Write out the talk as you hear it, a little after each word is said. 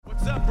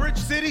Bridge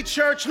City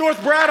Church,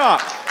 North Braddock.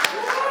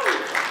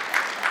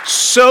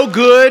 So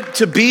good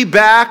to be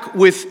back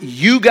with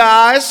you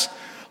guys.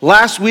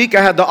 Last week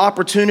I had the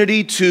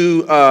opportunity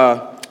to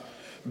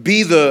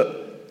be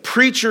the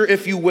preacher,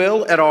 if you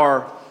will, at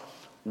our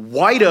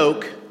White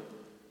Oak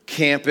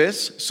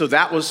campus. So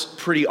that was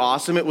pretty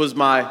awesome. It was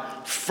my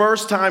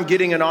first time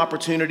getting an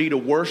opportunity to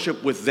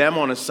worship with them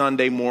on a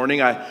Sunday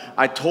morning.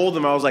 I told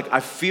them, I was like,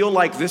 I feel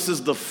like this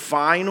is the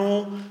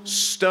final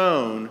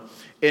stone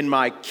in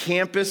my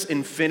campus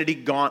infinity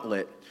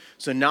gauntlet.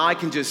 So now I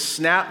can just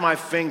snap my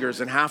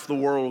fingers and half the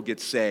world will get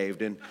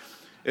saved. And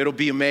it'll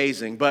be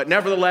amazing. But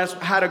nevertheless,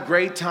 had a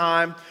great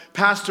time.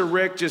 Pastor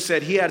Rick just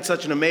said he had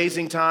such an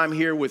amazing time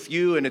here with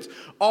you. And it's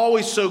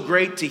always so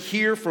great to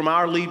hear from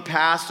our lead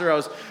pastor. I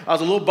was a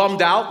little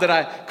bummed out that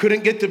I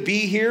couldn't get to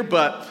be here.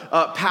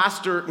 But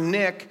Pastor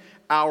Nick,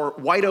 our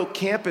White Oak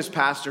campus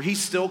pastor, he's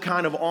still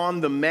kind of on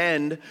the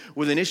mend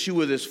with an issue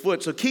with his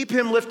foot. So keep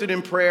him lifted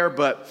in prayer,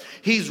 but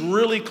he's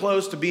really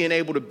close to being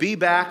able to be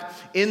back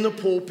in the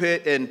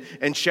pulpit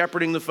and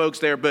shepherding the folks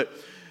there. But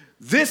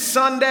this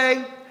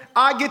Sunday,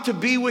 I get to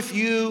be with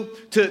you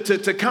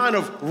to kind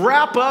of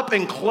wrap up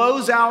and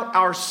close out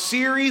our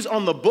series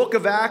on the book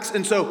of Acts.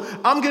 And so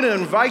I'm going to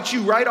invite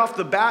you right off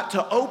the bat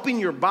to open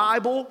your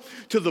Bible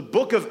to the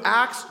book of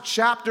Acts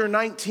chapter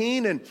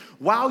 19. And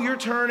while you're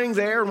turning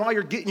there and while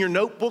you're getting your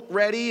notebook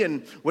ready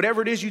and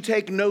whatever it is you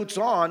take notes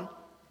on,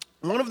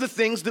 one of the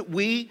things that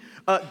we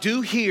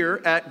do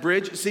here at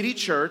Bridge City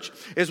Church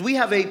is we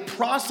have a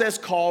process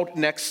called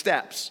Next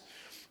Steps.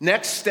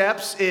 Next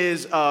Steps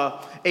is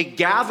a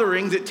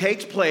gathering that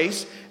takes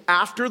place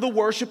after the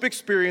worship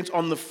experience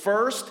on the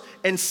first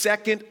and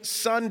second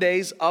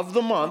Sundays of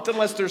the month,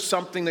 unless there's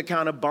something that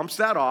kind of bumps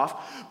that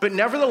off. But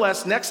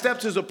nevertheless, Next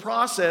Steps is a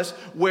process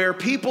where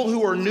people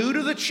who are new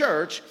to the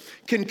church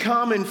can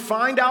come and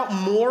find out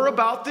more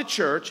about the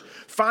church,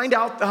 find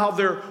out how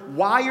they're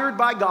wired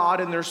by God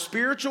and their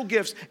spiritual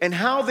gifts, and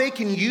how they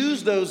can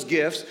use those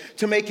gifts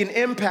to make an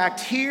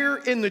impact here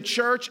in the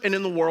church and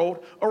in the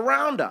world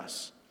around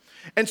us.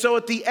 And so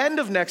at the end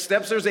of Next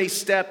Steps, there's a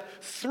step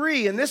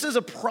 3, and this is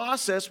a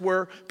process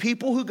where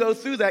people who go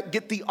through that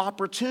get the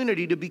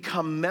opportunity to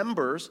become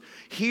members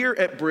here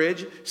at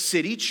Bridge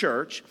City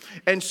Church.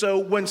 And so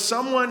when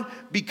someone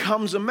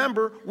becomes a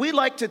member, we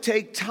like to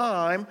take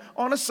time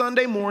on a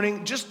Sunday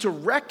morning just to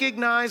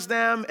recognize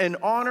them and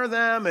honor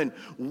them and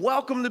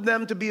welcome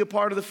them to be a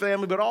part of the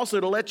family, but also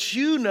to let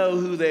you know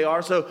who they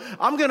are. So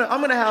I'm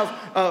gonna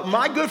have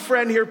my good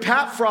friend here,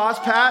 Pat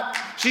Frost. Pat,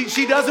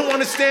 she doesn't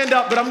want to stand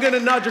up, but I'm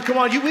gonna nudge her. Come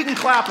on, we can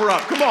clap her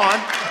up. Come on.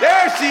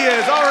 There she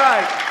is. All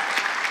right.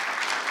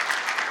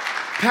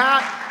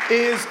 Pat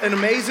is an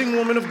amazing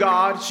woman of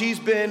God. She's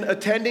been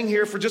attending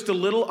here for just a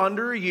little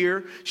under a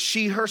year.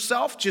 She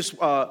herself just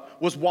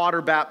was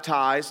water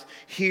baptized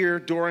here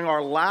during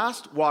our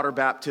last water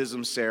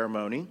baptism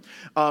ceremony.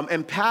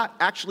 And Pat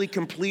actually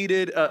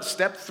completed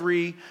step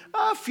 3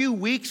 a few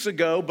weeks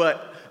ago,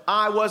 but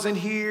I wasn't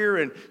here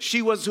and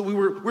she was, so we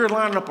were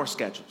lining up our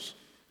schedules.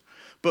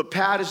 But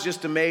Pat is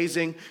just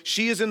amazing.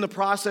 She is in the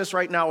process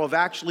right now of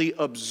actually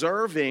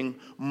observing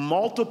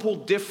multiple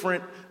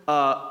different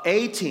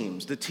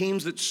A-teams, the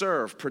teams that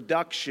serve,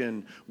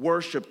 production,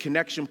 worship,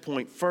 connection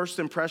point, first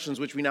impressions,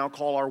 which we now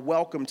call our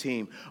welcome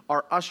team,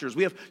 our ushers.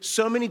 We have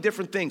so many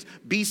different things,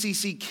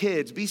 BCC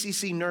kids,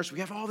 BCC nurse. We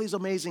have all these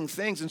amazing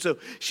things. And so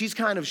she's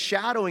kind of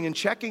shadowing and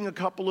checking a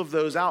couple of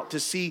those out to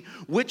see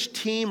which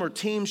team or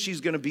teams she's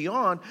going to be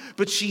on.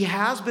 But she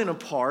has been a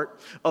part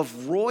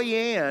of Roy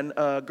Ann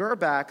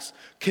Gerbach's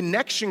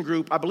connection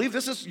group. I believe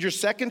this is your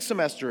second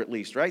semester at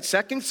least, right?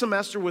 Second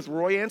semester with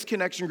Roy Ann's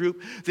connection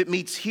group that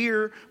meets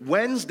here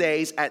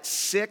Wednesdays at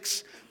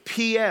 6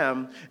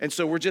 p.m. And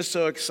so we're just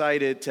so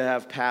excited to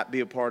have Pat be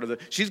a part of the.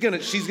 She's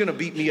gonna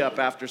beat me up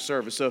after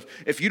service. So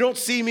if you don't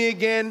see me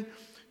again,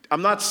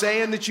 I'm not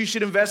saying that you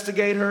should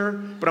investigate her,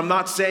 but I'm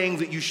not saying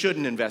that you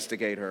shouldn't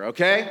investigate her,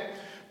 okay?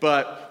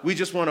 But we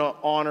just want to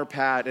honor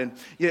Pat. And,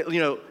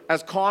 you know,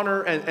 as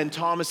Connor and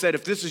Thomas said,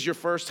 if this is your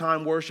first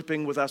time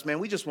worshiping with us, man,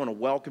 we just want to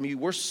welcome you.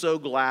 We're so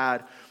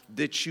glad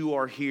that you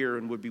are here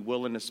and would be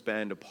willing to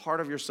spend a part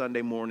of your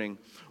Sunday morning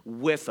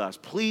with us.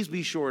 Please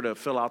be sure to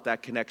fill out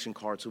that connection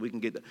card so we can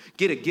get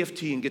a gift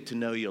to you and get to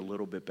know you a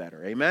little bit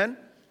better. Amen?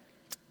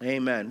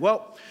 Amen.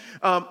 Well,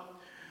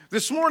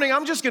 this morning,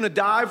 I'm just going to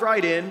dive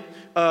right in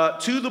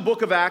to the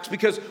book of Acts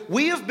because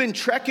we have been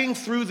trekking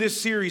through this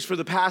series for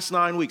the past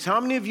 9 weeks. How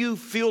many of you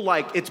feel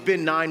like it's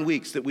been 9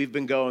 weeks that we've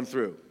been going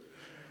through?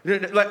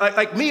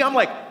 Like me, I'm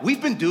like,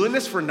 we've been doing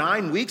this for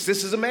 9 weeks.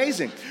 This is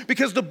amazing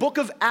because the book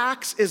of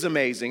Acts is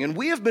amazing. And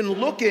we have been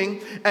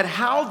looking at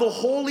how the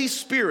Holy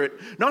Spirit,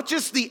 not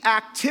just the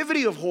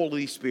activity of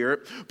Holy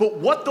Spirit, but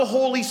what the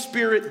Holy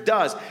Spirit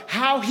does,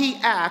 how he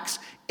acts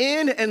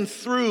in and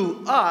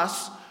through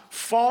us,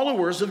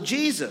 followers of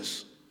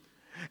Jesus,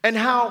 and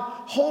how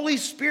Holy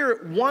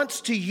Spirit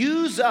wants to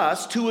use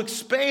us to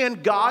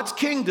expand God's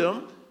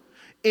kingdom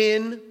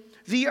in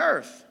the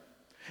earth.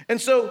 And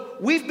so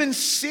we've been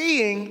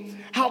seeing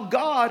how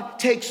God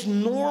takes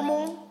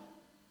normal,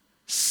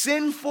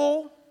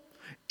 sinful,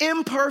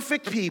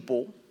 imperfect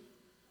people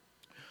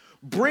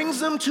brings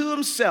them to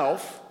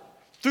himself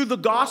through the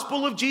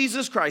gospel of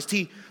Jesus Christ.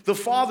 The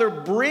Father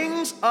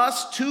brings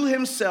us to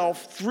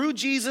himself through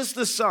Jesus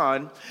the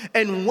Son.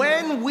 And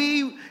when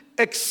we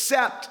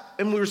accept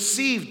and we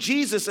receive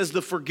Jesus as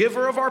the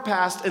forgiver of our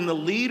past and the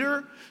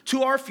leader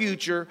to our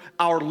future,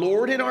 our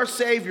Lord and our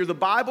Savior, the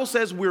Bible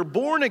says we're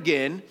born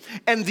again,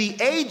 and the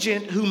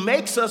agent who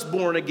makes us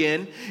born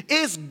again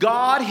is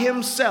God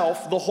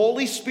himself, the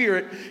Holy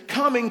Spirit,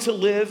 coming to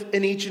live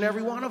in each and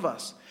every one of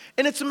us.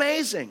 And it's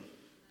amazing.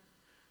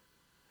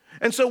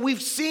 And so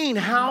we've seen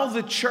how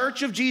the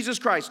church of Jesus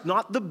Christ,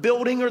 not the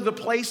building or the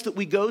place that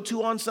we go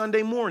to on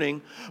Sunday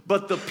morning,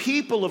 but the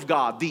people of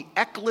God, the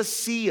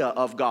ecclesia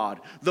of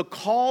God, the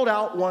called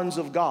out ones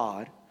of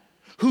God,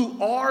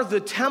 who are the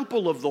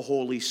temple of the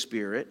Holy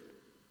Spirit,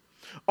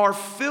 are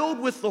filled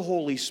with the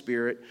Holy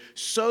Spirit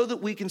so that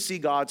we can see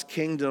God's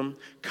kingdom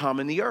come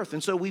in the earth.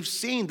 And so we've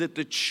seen that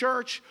the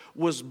church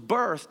was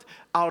birthed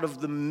out of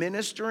the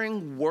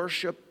ministering,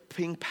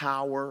 worshiping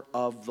power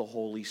of the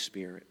Holy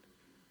Spirit.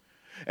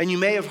 And you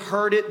may have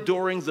heard it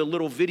during the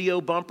little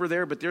video bumper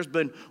there, but there's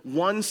been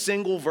one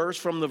single verse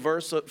from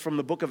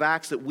the book of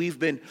Acts that we've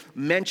been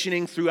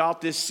mentioning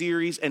throughout this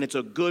series, and it's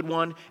a good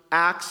one.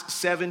 Acts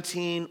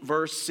 17,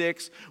 verse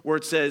 6, where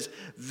it says,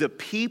 "The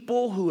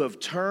people who have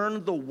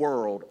turned the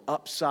world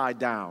upside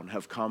down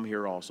have come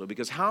here also."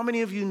 Because how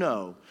many of you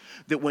know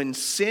that when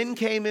sin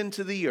came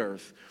into the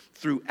earth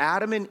through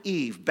Adam and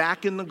Eve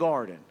back in the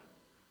garden,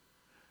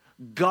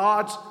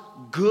 God's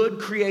good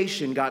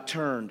creation got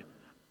turned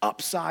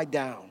upside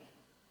down.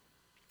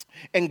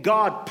 And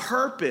God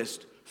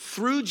purposed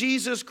through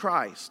Jesus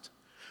Christ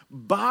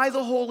by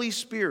the Holy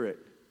Spirit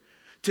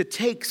to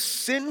take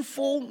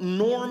sinful,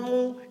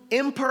 normal,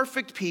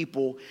 imperfect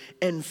people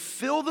and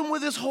fill them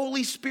with his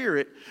Holy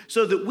Spirit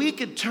so that we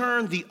could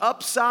turn the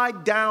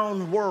upside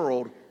down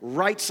world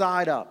right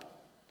side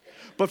up.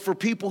 But for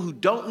people who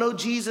don't know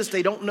Jesus,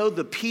 they don't know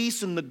the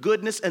peace and the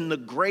goodness and the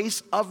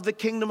grace of the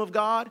kingdom of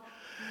God,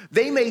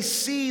 they may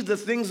see the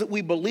things that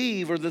we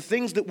believe or the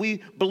things that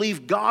we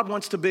believe God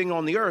wants to bring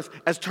on the earth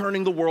as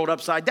turning the world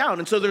upside down.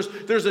 And so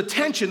there's a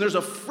tension, there's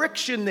a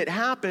friction that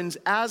happens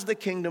as the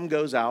kingdom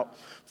goes out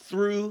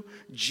through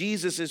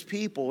Jesus'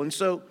 people. And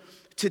so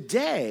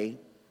today,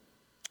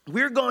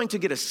 we're going to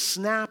get a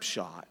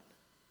snapshot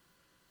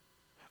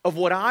of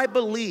what I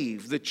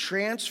believe the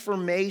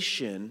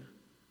transformation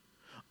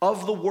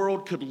of the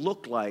world could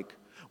look like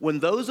when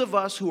those of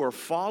us who are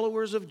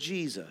followers of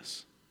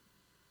Jesus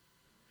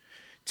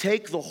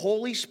take the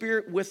Holy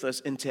Spirit with us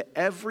into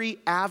every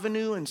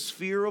avenue and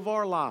sphere of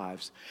our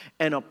lives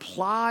and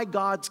apply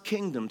God's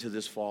kingdom to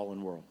this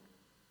fallen world.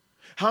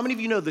 How many of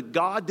you know that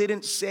God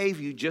didn't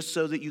save you just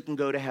so that you can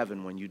go to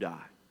heaven when you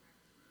die?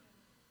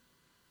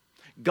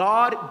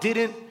 God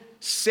didn't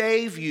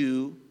save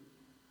you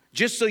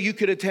just so you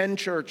could attend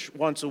church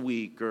once a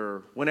week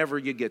or whenever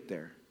you get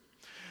there.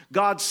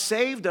 God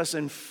saved us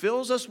and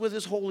fills us with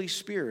his Holy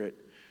Spirit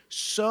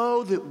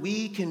so that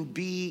we can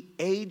be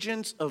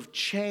agents of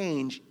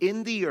change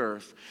in the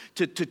earth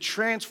to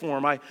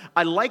transform.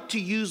 I like to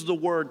use the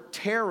word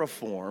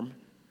terraform,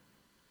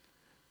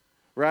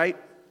 right?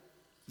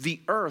 The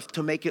earth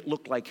to make it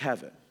look like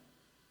heaven.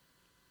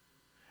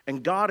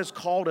 And God has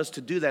called us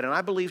to do that. And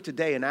I believe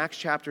today in Acts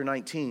chapter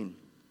 19,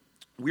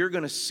 we're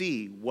going to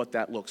see what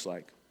that looks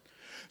like.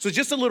 So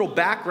just a little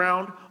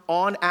background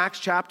on Acts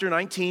chapter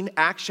 19.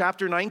 Acts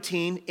chapter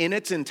 19 in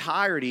its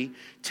entirety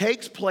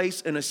takes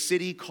place in a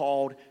city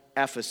called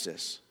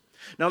Ephesus.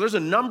 Now there's a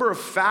number of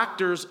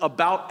factors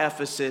about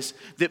Ephesus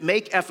that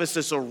make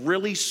Ephesus a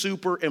really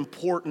super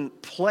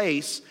important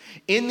place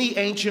in the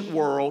ancient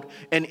world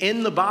and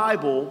in the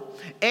Bible,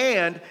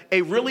 and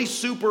a really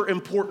super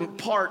important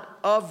part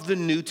of the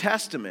New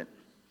Testament.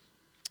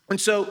 And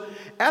so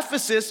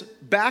Ephesus,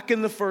 back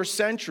in the first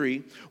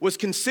century, was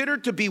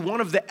considered to be one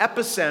of the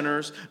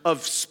epicenters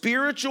of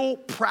spiritual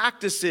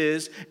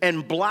practices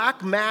and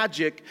black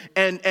magic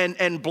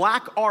and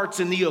black arts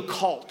in the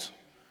occult,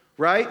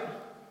 right?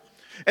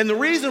 And the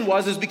reason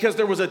is because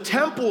there was a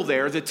temple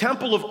there, the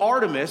Temple of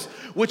Artemis,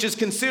 which is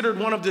considered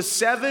one of the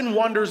 7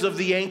 wonders of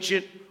the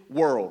ancient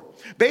world.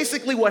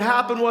 Basically what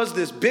happened was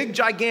this big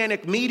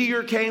gigantic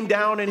meteor came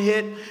down and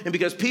hit, and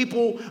because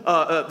people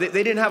they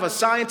didn't have a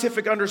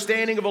scientific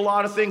understanding of a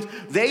lot of things,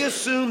 they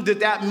assumed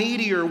that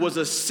meteor was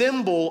a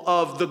symbol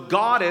of the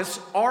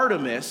goddess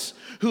Artemis,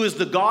 who is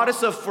the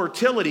goddess of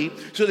fertility.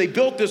 So they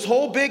built this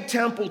whole big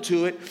temple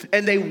to it,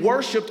 and they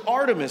worshiped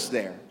Artemis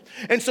there.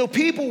 And so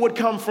people would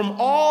come from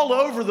all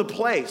over the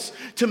place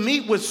to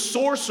meet with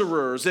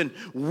sorcerers and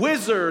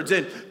wizards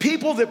and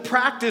people that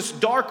practice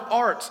dark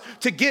arts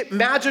to get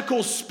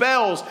magical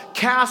spells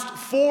cast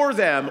for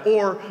them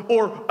or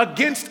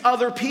against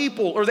other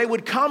people. Or they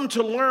would come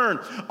to learn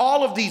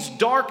all of these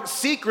dark,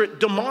 secret,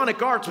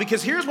 demonic arts.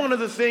 Because here's one of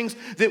the things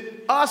that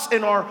us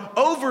in our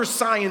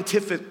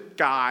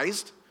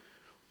over-scientificized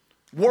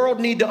world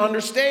need to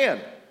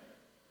understand.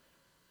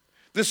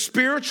 The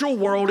spiritual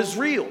world is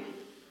real.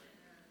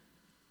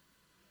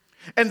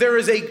 And there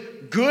is a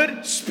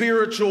good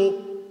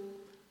spiritual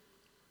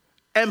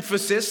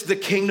emphasis, the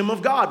kingdom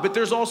of God, but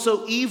there's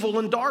also evil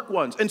and dark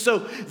ones. And so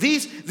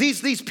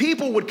these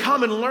people would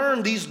come and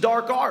learn these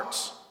dark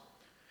arts.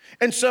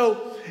 And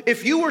so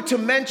if you were to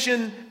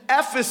mention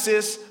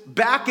Ephesus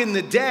back in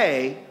the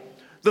day,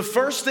 the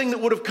first thing that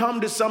would have come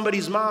to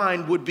somebody's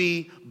mind would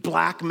be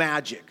black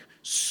magic,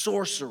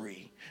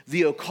 sorcery,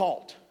 the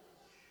occult.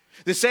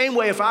 The same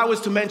way if I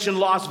was to mention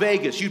Las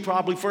Vegas, you'd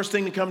probably, first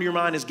thing that come to your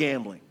mind is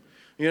gambling.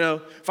 You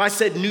know, if I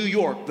said New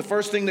York, the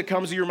first thing that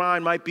comes to your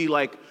mind might be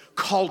like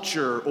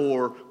culture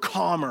or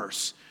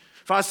commerce.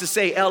 If I was to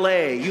say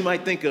LA, you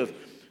might think of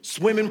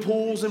swimming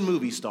pools and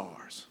movie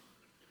stars.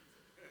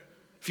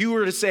 If you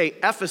were to say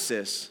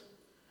Ephesus,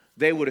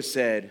 they would have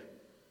said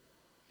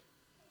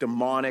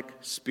demonic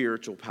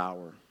spiritual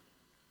power.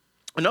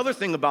 Another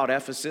thing about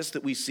Ephesus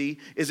that we see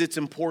is its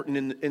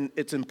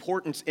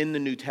importance in the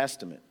New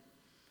Testament.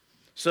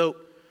 So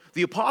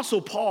the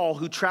Apostle Paul,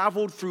 who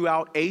traveled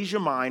throughout Asia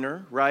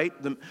Minor, right,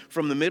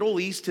 from the Middle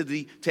East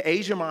to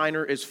Asia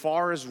Minor as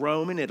far as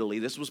Rome and Italy,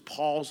 this was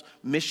Paul's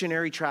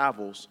missionary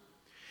travels.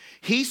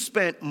 He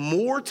spent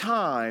more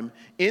time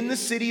in the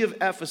city of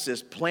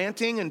Ephesus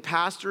planting and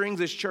pastoring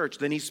this church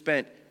than he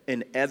spent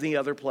in any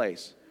other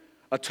place,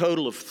 a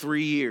total of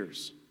 3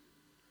 years.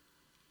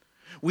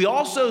 We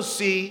also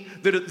see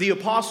that the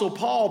Apostle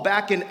Paul,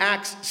 back in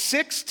Acts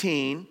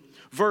 16,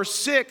 verse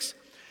 6,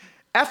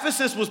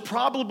 Ephesus was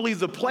probably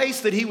the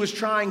place that he was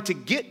trying to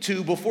get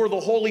to before the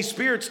Holy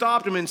Spirit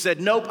stopped him and said,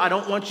 nope, I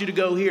don't want you to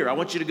go here. I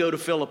want you to go to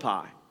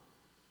Philippi.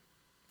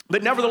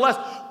 But nevertheless,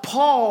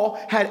 Paul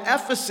had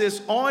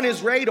Ephesus on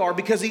his radar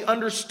because he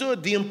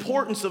understood the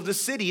importance of the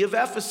city of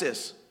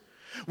Ephesus.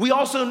 We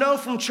also know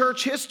from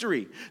church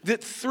history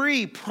that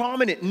 3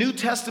 prominent New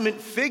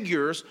Testament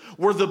figures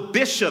were the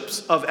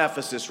bishops of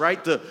Ephesus,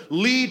 right? The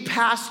lead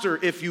pastor,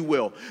 if you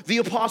will. The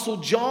Apostle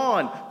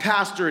John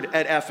pastored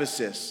at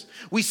Ephesus.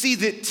 We see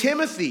that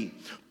Timothy,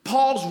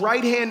 Paul's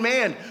right-hand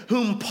man,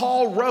 whom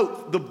Paul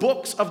wrote the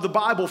books of the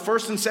Bible,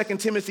 1st and 2nd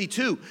Timothy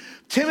 2.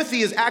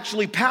 Timothy is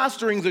actually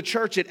pastoring the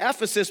church at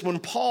Ephesus when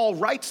Paul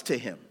writes to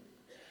him.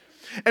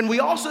 And we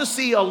also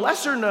see a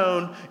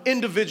lesser-known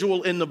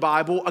individual in the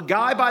Bible, a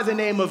guy by the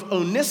name of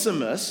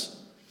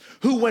Onesimus,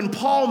 who when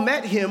Paul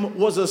met him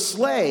was a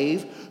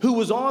slave who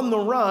was on the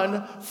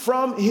run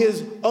from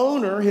his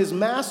owner, his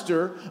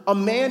master, a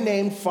man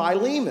named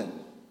Philemon.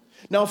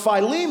 Now,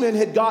 Philemon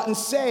had gotten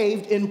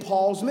saved in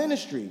Paul's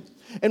ministry.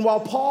 And while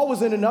Paul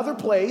was in another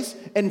place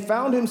and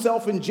found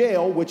himself in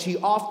jail, which he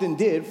often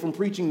did from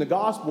preaching the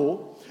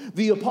gospel,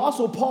 the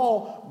Apostle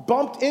Paul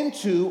bumped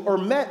into or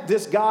met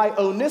this guy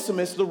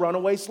Onesimus, the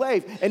runaway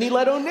slave, and he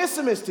led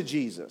Onesimus to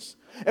Jesus.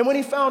 And when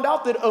he found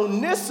out that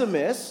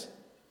Onesimus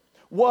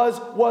was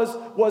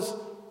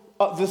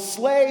the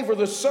slave or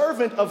the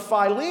servant of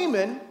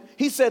Philemon,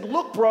 he said,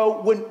 look,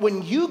 bro,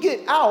 when you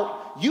get out,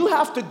 you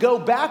have to go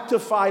back to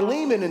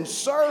Philemon and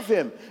serve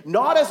him,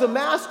 not as a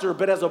master,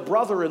 but as a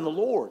brother in the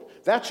Lord.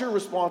 That's your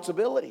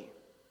responsibility.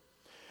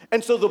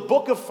 And so the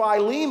book of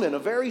Philemon, a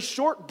very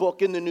short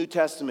book in the New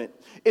Testament,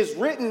 is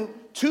written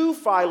to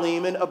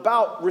Philemon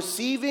about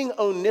receiving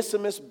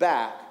Onesimus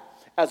back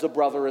as a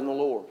brother in the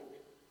Lord.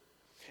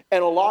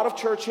 And a lot of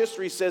church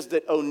history says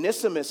that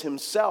Onesimus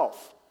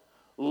himself,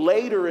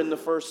 later in the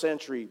 1st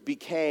century,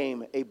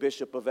 became a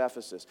bishop of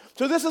Ephesus.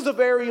 So this is a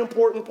very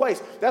important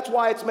place. That's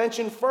why it's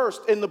mentioned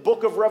first in the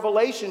book of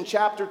Revelation,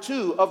 chapter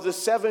 2, of the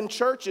 7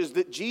 churches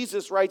that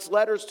Jesus writes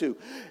letters to.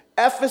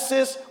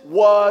 Ephesus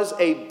was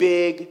a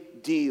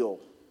big deal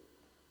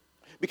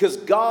because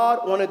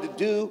God wanted to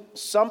do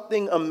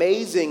something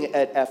amazing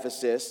at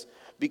Ephesus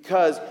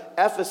because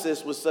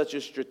Ephesus was such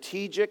a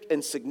strategic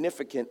and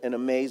significant and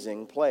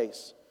amazing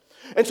place.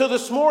 And so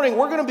this morning,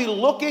 we're going to be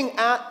looking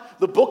at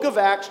the book of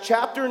Acts,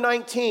 chapter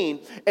 19,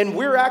 and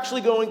we're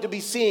actually going to be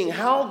seeing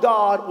how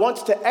God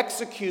wants to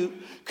execute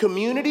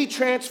community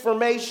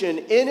transformation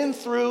in and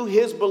through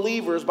his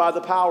believers by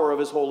the power of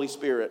his Holy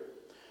Spirit.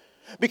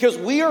 Because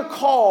we are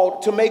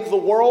called to make the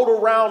world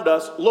around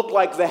us look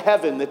like the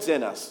heaven that's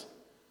in us.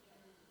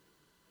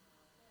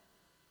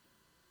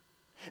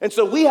 And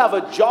so we have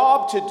a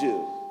job to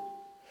do.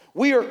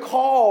 We are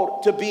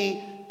called to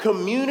be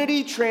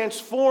community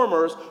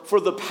transformers for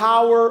the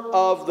power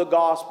of the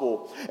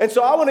gospel. And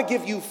so I want to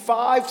give you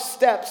 5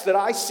 steps that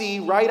I see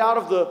right out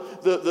of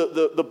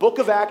the book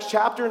of Acts,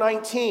 chapter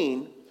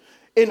 19,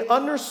 in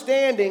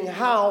understanding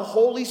how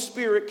Holy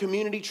Spirit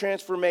community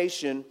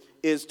transformation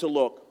is to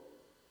look.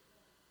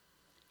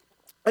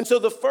 And so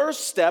the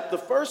first step, the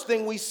first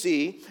thing we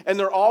see, and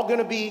they're all going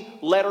to be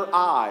letter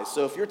I.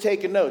 So if you're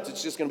taking notes,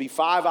 it's just going to be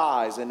 5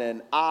 I's, and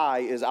then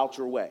I is out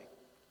your way.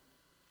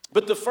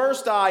 But the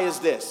first I is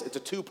this. It's a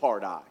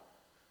 2-part I.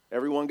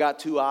 Everyone got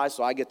 2 I's,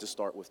 so I get to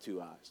start with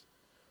 2 I's.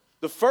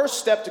 The first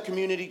step to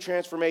community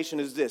transformation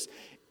is this: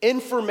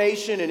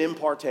 information and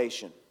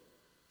impartation.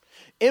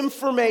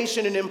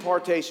 Information and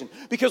impartation.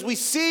 Because we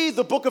see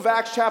the book of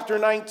Acts chapter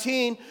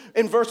 19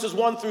 in verses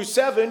 1 through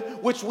 7,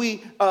 which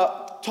we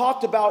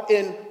talked about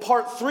in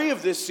part 3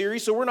 of this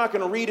series, so we're not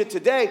going to read it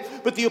today.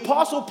 But the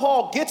Apostle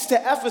Paul gets to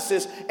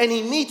Ephesus and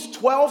he meets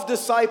 12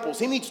 disciples.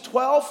 He meets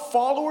 12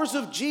 followers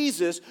of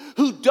Jesus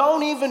who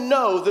don't even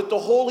know that the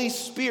Holy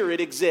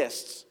Spirit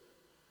exists.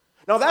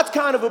 Now that's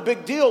kind of a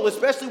big deal,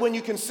 especially when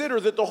you consider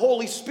that the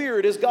Holy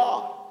Spirit is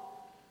God.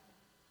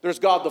 There's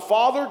God the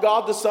Father,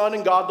 God the Son,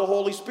 and God the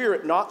Holy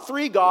Spirit. Not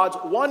three gods,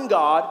 one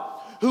God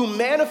who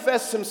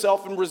manifests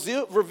himself and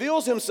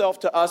reveals himself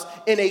to us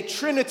in a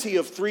trinity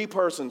of three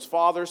persons,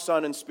 Father,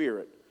 Son, and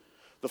Spirit.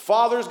 The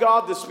Father is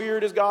God, the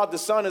Spirit is God, the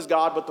Son is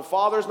God, but the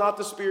Father is not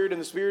the Spirit,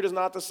 and the Spirit is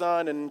not the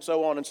Son, and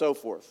so on and so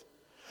forth.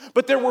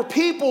 But there were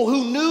people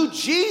who knew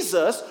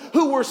Jesus,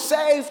 who were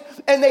saved,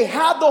 and they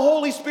had the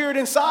Holy Spirit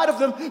inside of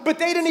them, but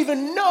they didn't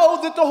even know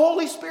that the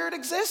Holy Spirit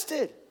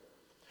existed.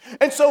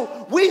 And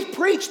so we've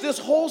preached this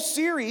whole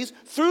series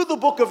through the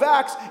book of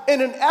Acts in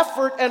an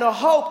effort and a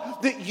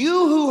hope that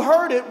you who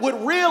heard it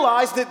would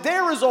realize that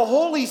there is a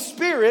Holy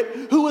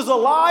Spirit who is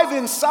alive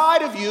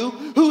inside of you,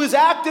 who is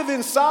active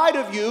inside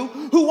of you,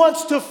 who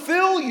wants to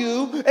fill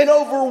you and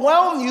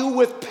overwhelm you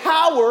with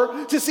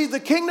power to see the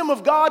kingdom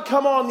of God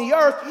come on the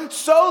earth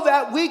so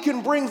that we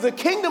can bring the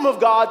kingdom of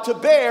God to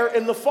bear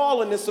in the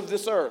fallenness of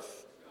this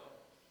earth.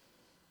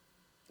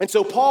 And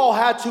so Paul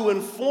had to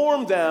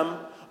inform them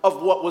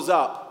of what was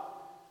up.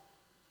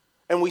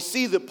 And we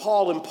see that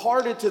Paul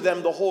imparted to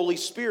them the Holy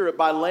Spirit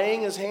by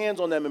laying his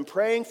hands on them and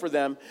praying for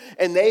them.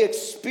 And they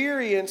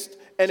experienced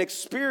an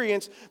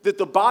experience that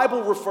the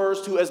Bible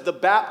refers to as the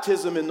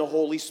baptism in the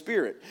Holy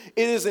Spirit.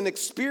 It is an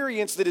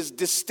experience that is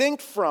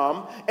distinct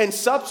from and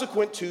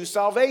subsequent to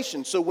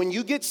salvation. So when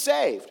you get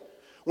saved,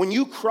 when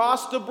you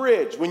cross the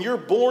bridge, when you're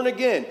born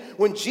again,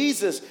 when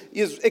Jesus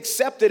is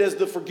accepted as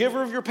the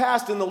forgiver of your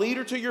past and the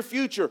leader to your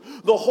future,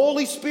 the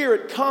Holy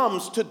Spirit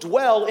comes to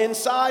dwell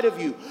inside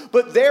of you.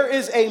 But there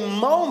is a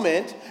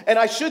moment, and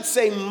I should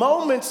say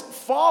moments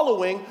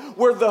following,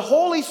 where the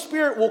Holy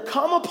Spirit will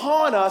come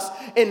upon us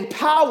in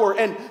power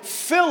and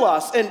fill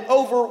us and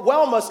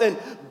overwhelm us and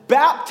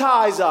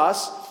baptize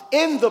us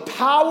in the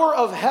power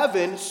of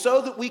heaven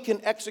so that we can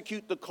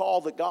execute the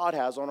call that God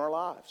has on our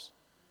lives.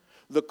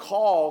 The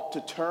call to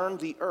turn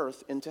the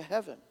earth into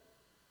heaven.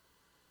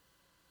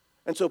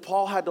 And so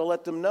Paul had to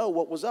let them know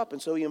what was up,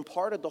 and so he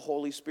imparted the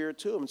Holy Spirit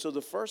to them. And so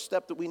the first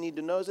step that we need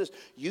to know is this: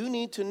 you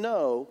need to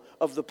know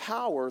of the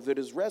power that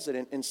is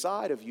resident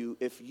inside of you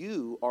if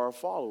you are a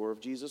follower of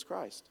Jesus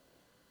Christ.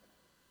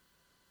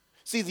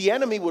 See, the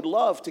enemy would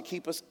love to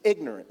keep us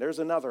ignorant. There's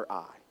another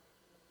I.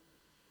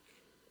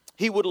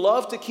 He would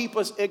love to keep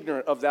us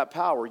ignorant of that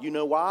power. You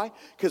know why?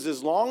 Because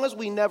as long as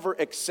we never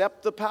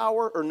accept the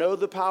power or know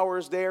the power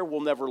is there,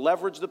 we'll never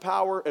leverage the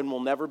power and we'll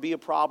never be a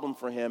problem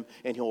for him,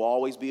 and he'll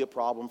always be a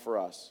problem for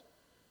us.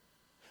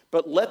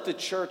 But let the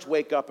church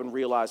wake up and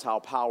realize how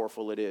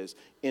powerful it is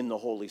in the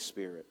Holy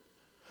Spirit.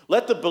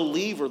 Let the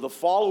believer, the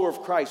follower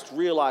of Christ,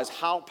 realize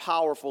how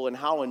powerful and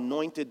how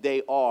anointed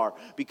they are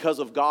because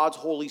of God's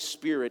Holy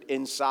Spirit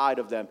inside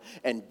of them.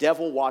 And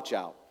devil, watch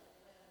out.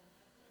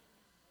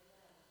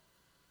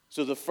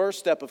 So the first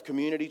step of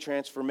community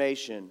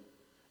transformation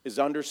is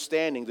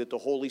understanding that the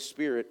Holy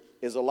Spirit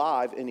is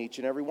alive in each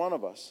and every one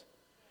of us.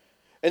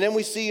 And then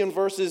we see in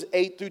verses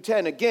 8 through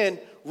 10, again,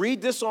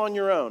 read this on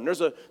your own.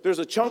 There's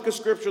a chunk of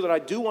scripture that I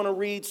do want to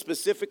read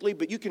specifically,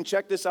 but you can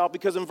check this out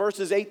because in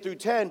verses 8 through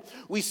 10,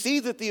 we see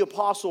that the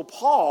Apostle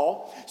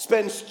Paul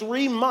spends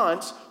 3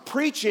 months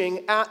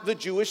preaching at the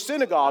Jewish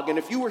synagogue. And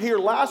if you were here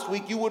last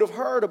week, you would have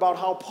heard about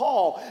how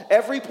Paul,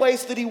 every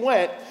place that he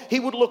went, he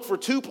would look for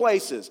 2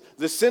 places,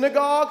 the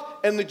synagogue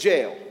and the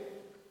jail.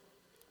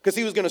 Because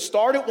he was going to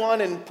start at one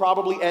and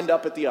probably end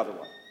up at the other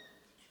one.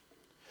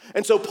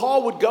 And so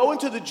Paul would go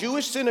into the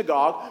Jewish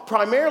synagogue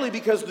primarily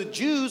because the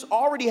Jews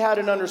already had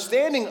an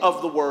understanding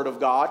of the Word of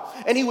God,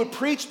 and he would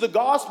preach the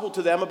gospel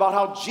to them about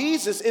how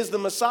Jesus is the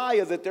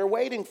Messiah that they're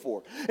waiting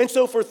for. And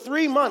so for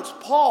 3 months,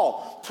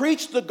 Paul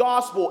preached the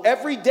gospel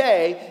every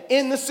day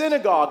in the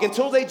synagogue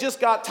until they just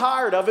got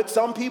tired of it.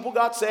 Some people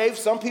got saved,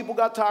 some people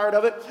got tired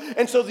of it.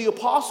 And so the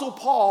Apostle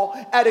Paul,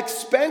 at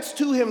expense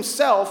to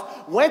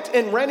himself, went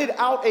and rented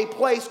out a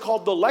place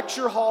called the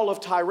Lecture Hall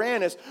of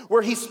Tyrannus,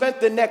 where he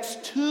spent the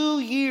next 2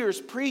 years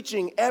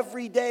preaching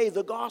every day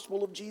the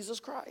gospel of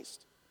Jesus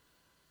Christ.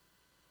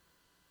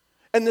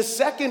 And the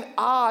second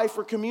I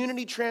for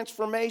community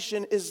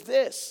transformation is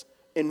this: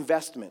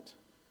 investment.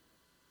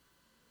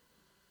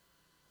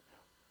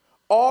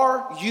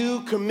 Are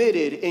you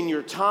committed in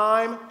your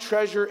time,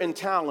 treasure, and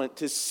talent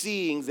to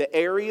seeing the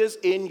areas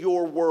in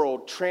your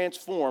world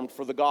transformed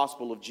for the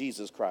gospel of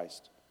Jesus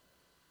Christ?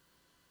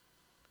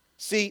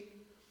 See,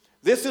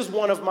 this is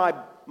one of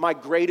my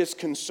greatest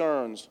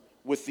concerns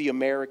with the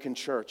American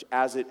church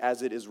as it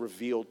is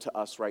revealed to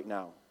us right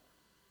now.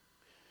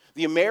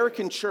 The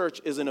American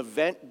church is an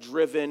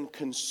event-driven,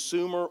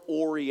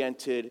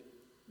 consumer-oriented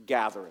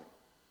gathering.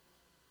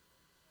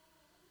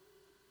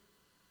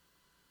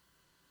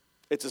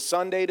 It's a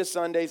Sunday to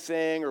Sunday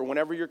thing, or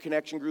whenever your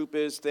connection group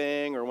is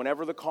thing, or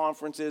whenever the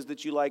conference is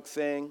that you like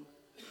thing.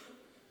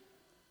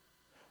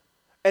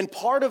 And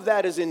part of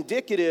that is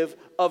indicative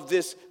of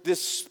this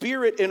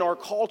spirit in our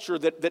culture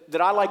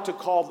that I like to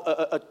call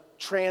a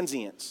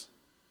transience,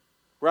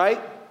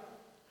 right?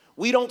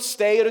 We don't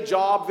stay at a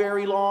job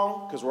very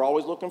long because we're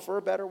always looking for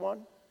a better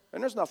one,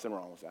 and there's nothing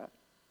wrong with that.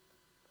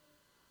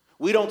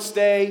 We don't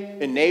stay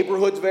in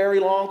neighborhoods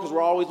very long because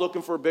we're always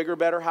looking for a bigger,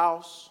 better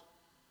house.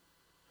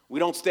 We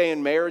don't stay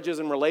in marriages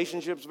and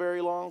relationships very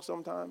long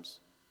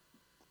sometimes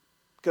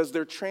because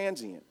they're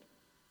transient.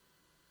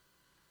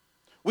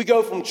 We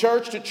go from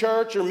church to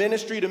church or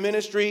ministry to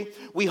ministry.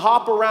 We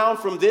hop around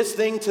from this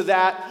thing to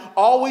that,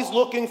 always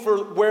looking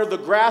for where the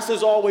grass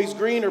is always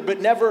greener,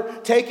 but never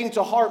taking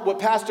to heart what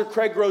Pastor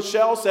Craig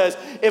Groeschel says.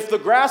 If the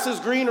grass is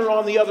greener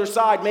on the other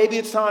side, maybe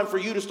it's time for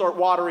you to start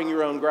watering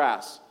your own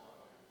grass.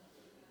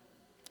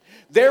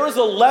 There is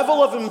a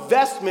level of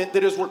investment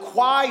that is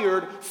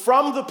required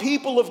from the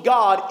people of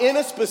God in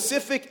a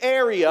specific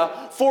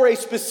area for a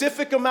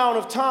specific amount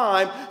of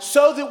time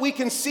so that we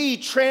can see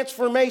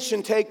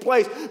transformation take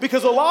place.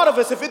 Because a lot of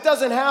us, if it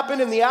doesn't happen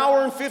in the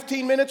hour and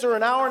 15 minutes or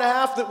an hour and a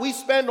half that we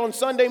spend on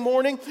Sunday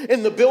morning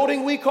in the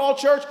building we call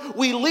church,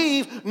 we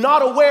leave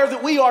not aware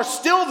that we are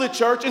still the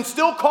church and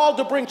still called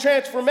to bring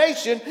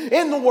transformation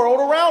in the world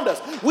around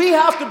us. We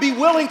have to be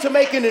willing to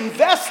make an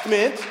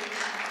investment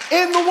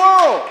in the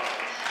world.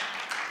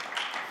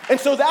 And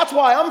so that's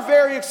why I'm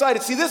very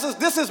excited. See,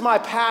 this is my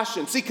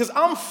passion. See, because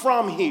I'm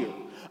from here.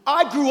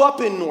 I grew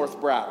up in North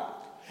Braddock,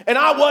 and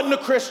I wasn't a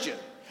Christian.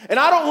 And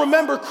I don't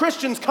remember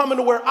Christians coming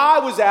to where I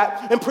was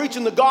at and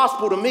preaching the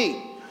gospel to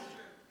me.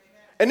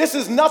 And this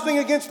is nothing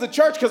against the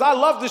church, because I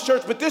love this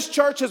church, but this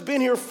church has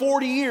been here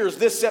 40 years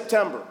this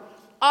September.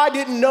 I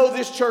didn't know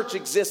this church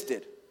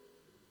existed.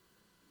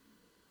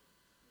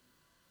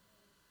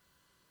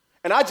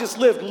 And I just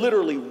lived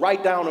literally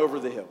right down over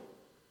the hill.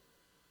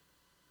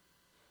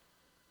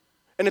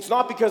 And it's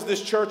not because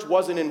this church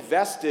wasn't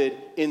invested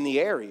in the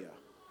area.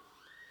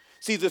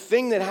 See, the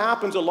thing that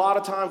happens a lot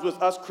of times with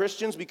us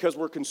Christians, because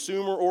we're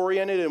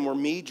consumer-oriented and we're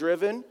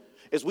me-driven,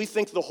 is we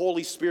think the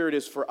Holy Spirit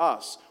is for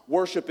us.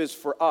 Worship is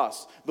for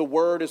us. The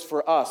Word is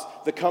for us.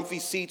 The comfy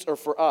seats are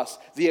for us.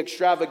 The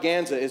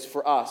extravaganza is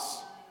for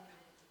us.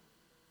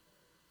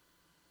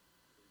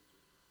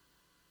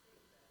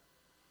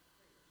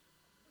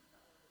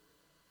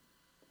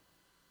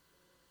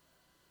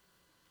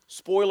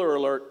 Spoiler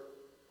alert.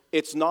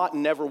 It's not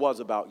and never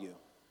was about you.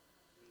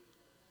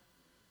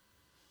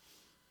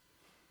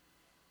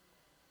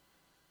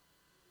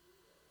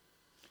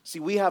 See,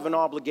 we have an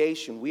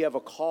obligation, we have a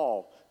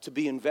call to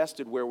be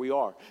invested where we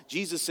are.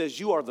 Jesus says,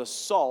 you are the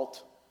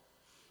salt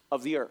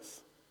of the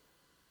earth.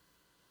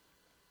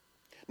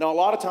 Now, a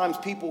lot of times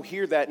people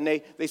hear that and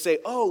they say,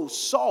 oh,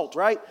 salt,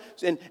 right?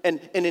 And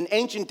in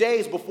ancient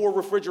days, before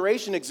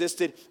refrigeration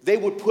existed, they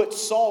would put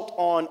salt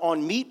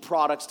on meat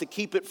products to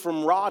keep it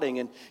from rotting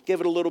and give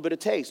it a little bit of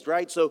taste,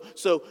 right? So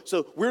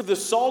we're the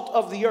salt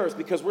of the earth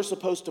because we're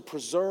supposed to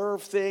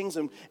preserve things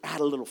and add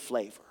a little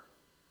flavor.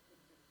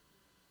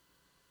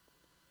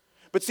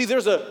 But see,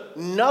 there's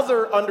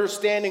another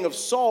understanding of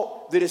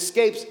salt that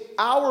escapes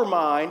our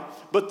mind,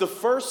 but the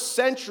first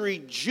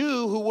century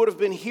Jew who would have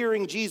been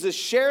hearing Jesus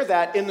share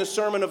that in the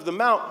Sermon of the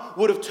Mount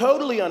would have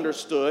totally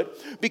understood,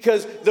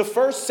 because the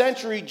first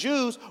century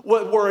Jews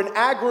were an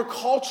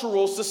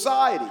agricultural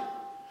society.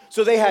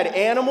 So they had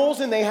animals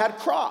and they had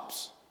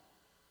crops.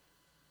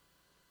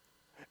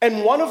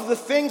 And one of the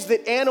things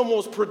that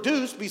animals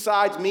produced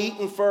besides meat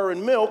and fur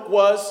and milk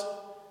was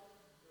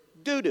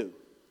doo-doo.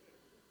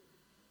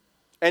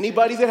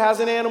 Anybody that has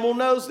an animal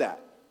knows that.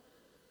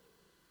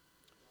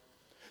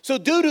 So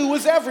doo-doo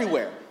was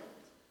everywhere.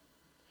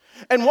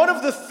 And one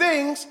of the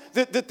things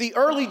that the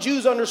early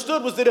Jews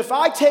understood was that if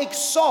I take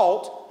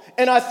salt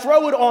and I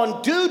throw it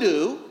on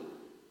doo-doo,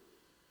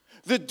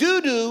 the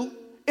doo-doo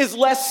is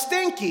less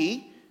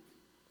stinky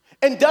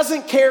and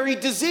doesn't carry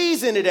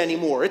disease in it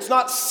anymore. It's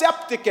not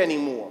septic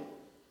anymore.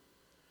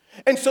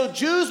 And so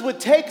Jews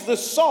would take the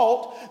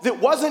salt that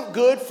wasn't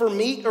good for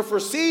meat or for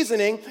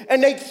seasoning,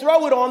 and they'd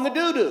throw it on the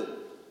doo-doo.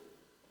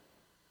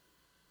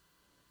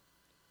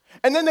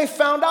 And then they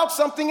found out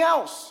something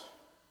else,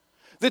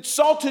 that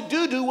salted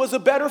doo-doo was a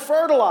better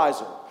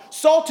fertilizer.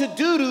 Salted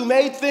doo-doo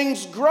made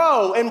things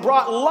grow and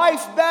brought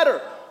life better.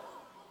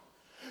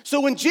 So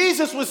when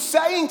Jesus was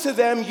saying to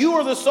them, you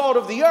are the salt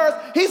of the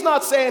earth, he's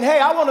not saying, hey,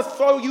 I want to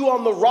throw you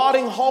on the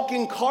rotting,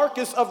 hulking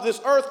carcass of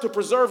this earth to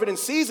preserve it and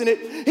season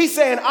it. He's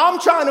saying, I'm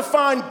trying to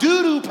find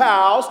doo-doo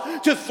pals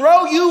to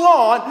throw you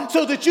on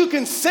so that you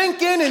can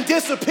sink in and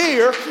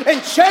disappear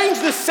and change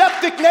the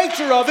septic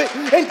nature of it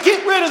and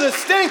get rid of the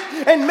stink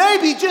and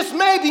maybe, just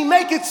maybe,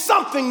 make it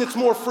something that's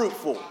more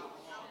fruitful.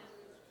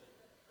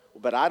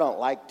 But I don't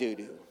like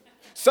doo-doo.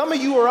 Some of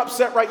you are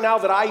upset right now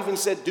that I even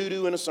said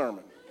doo-doo in a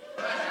sermon.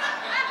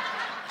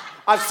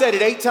 I've said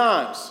it 8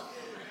 times.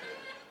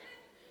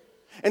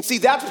 And see,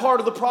 that's part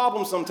of the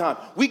problem sometimes.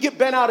 We get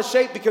bent out of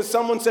shape because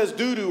someone says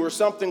doo-doo or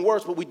something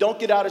worse, but we don't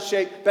get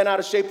bent out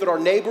of shape that our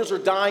neighbors are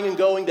dying and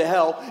going to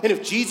hell. And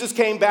if Jesus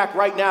came back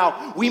right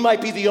now, we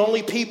might be the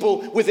only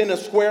people within a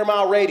square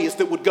mile radius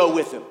that would go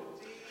with him.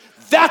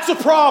 That's a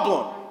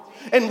problem.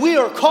 And we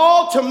are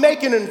called to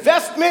make an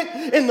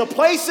investment in the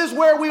places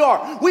where we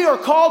are. We are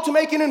called to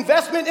make an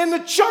investment in the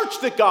church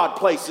that God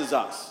places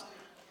us.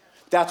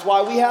 That's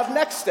why we have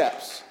next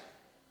steps.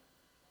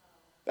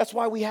 That's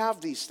why we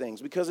have these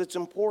things, because it's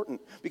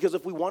important. Because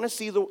if we want to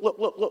see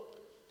look.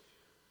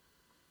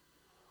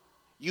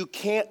 You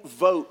can't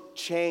vote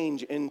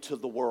change into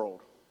the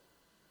world.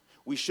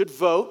 We should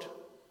vote,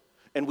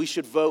 and we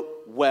should vote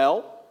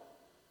well,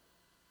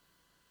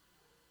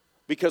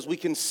 because we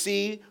can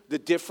see the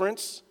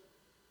difference.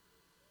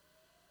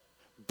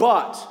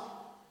 But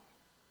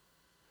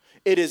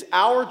it is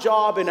our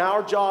job and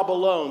our job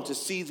alone to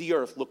see the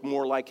earth look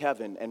more like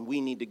heaven, and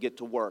we need to get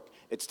to work.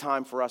 It's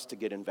time for us to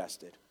get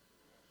invested.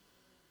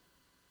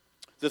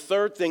 The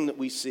third thing that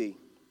we see,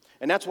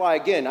 and that's why,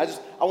 again, I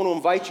want to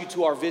invite you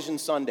to our Vision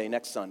Sunday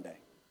next Sunday.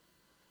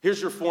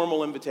 Here's your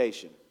formal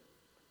invitation.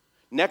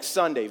 Next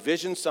Sunday,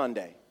 Vision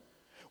Sunday,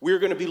 we're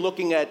going to be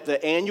looking at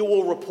the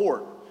annual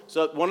report.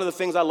 So one of the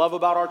things I love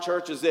about our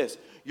church is this.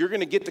 You're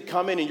going to get to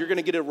come in and you're going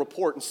to get a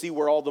report and see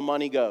where all the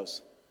money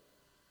goes.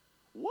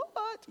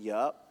 What?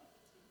 Yup.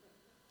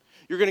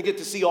 You're going to get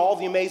to see all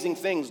the amazing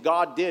things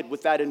God did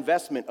with that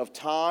investment of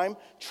time,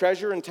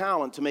 treasure, and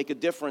talent to make a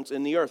difference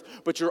in the earth.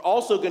 But you're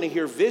also going to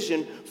hear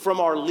vision from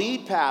our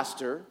lead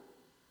pastor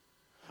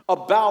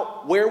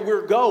about where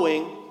we're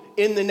going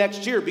in the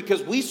next year,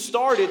 because we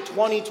started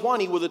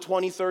 2020 with a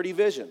 2030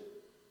 vision.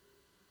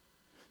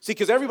 See,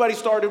 because everybody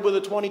started with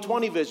a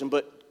 2020 vision,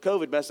 but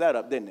COVID messed that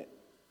up, didn't it?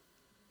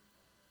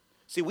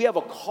 See, we have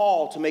a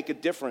call to make a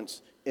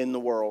difference in the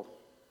world.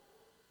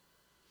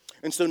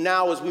 And so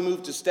now as we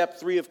move to step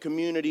 3 of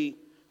community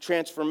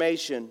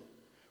transformation,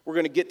 we're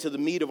going to get to the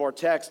meat of our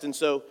text. And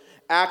so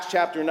Acts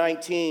chapter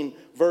 19,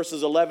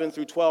 verses 11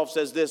 through 12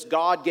 says this: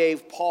 God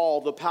gave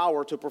Paul the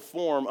power to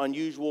perform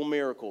unusual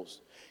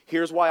miracles.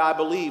 Here's why I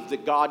believe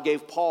that God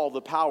gave Paul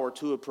the power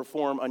to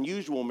perform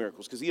unusual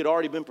miracles, because he had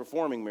already been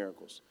performing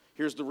miracles.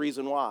 Here's the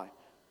reason why.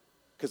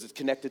 Because it's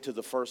connected to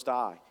the first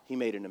I. He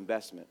made an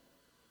investment.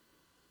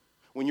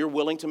 When you're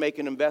willing to make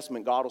an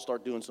investment, God will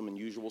start doing some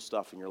unusual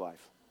stuff in your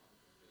life.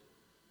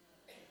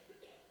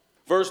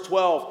 Verse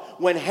 12,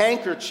 when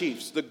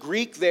handkerchiefs, the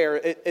Greek there,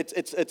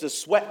 it's a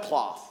sweat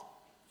cloth,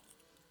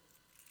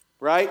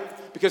 right?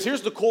 Because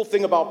here's the cool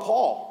thing about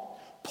Paul.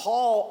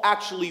 Paul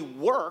actually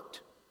worked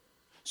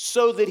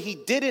so that he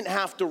didn't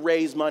have to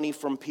raise money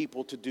from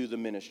people to do the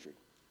ministry.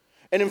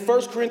 And in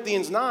 1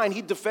 Corinthians 9,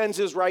 he defends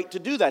his right to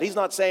do that. He's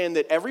not saying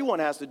that everyone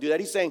has to do that.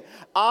 He's saying,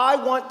 I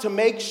want to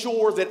make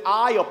sure that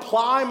I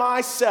apply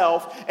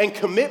myself and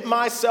commit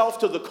myself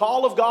to the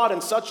call of God in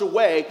such a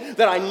way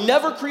that I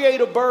never create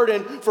a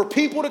burden for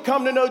people to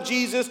come to know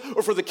Jesus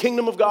or for the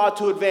kingdom of God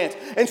to advance.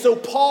 And so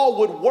Paul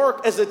would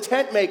work as a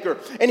tent maker,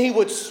 and he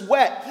would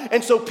sweat.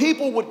 And so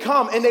people would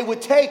come and they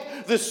would take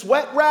the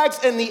sweat rags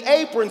and the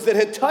aprons that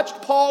had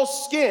touched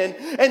Paul's skin,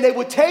 and they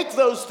would take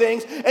those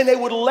things and they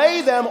would lay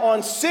them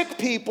on sick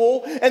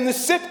people, and the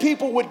sick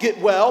people would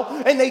get well,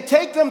 and they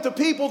take them to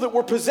people that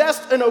were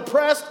possessed and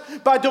oppressed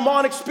by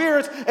demonic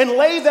spirits and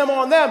lay them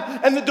on them,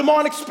 and the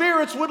demonic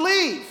spirits would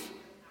leave.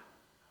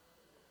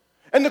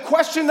 And the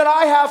question that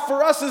I have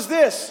for us is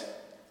this: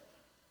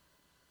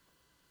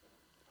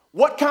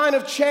 what kind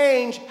of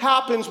change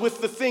happens with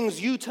the things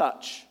you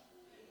touch?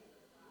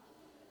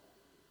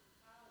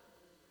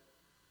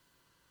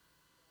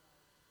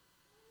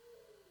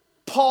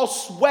 Paul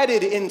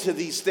sweated into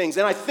these things,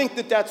 and I think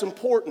that that's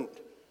important.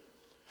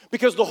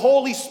 Because the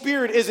Holy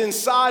Spirit is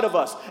inside of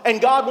us, and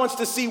God wants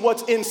to see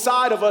what's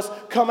inside of us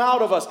come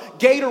out of us.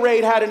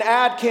 Gatorade had an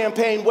ad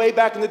campaign way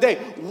back in the day.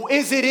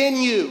 Is it in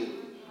you?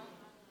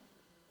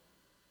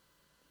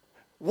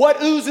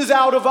 What oozes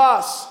out of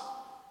us?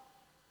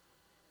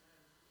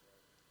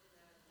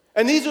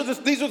 And these are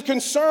the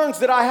concerns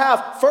that I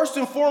have, first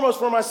and foremost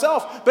for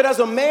myself, but as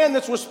a man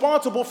that's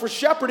responsible for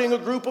shepherding a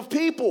group of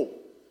people.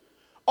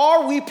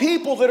 Are we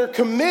people that are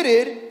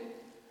committed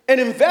and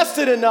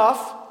invested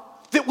enough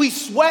that we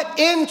sweat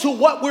into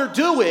what we're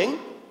doing?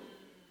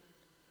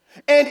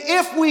 And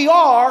if we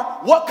are,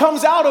 what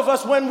comes out of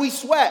us when we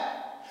sweat?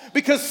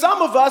 Because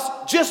some of us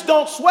just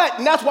don't sweat,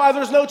 and that's why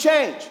there's no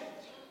change.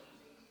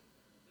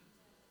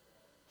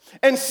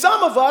 And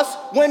some of us,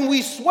 when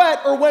we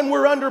sweat or when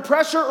we're under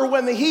pressure or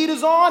when the heat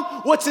is on,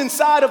 what's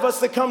inside of us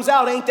that comes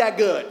out ain't that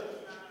good.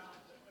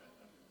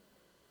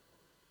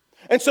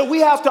 And so we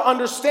have to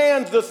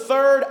understand the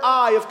third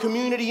I of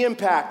community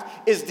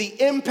impact is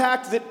the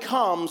impact that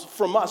comes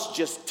from us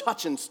just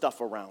touching stuff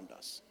around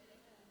us.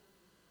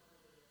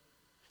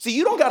 See,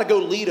 you don't got to go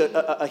lead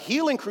a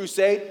healing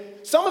crusade.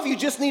 Some of you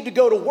just need to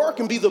go to work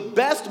and be the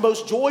best,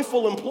 most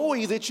joyful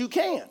employee that you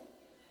can.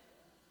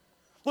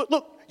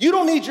 Look, you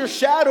don't need your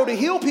shadow to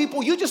heal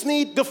people. You just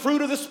need the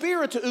fruit of the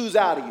Spirit to ooze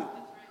out of you.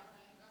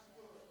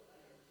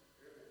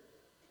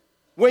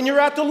 When you're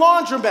at the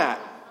laundromat,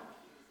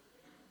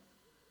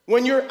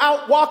 When you're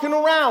out walking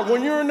around,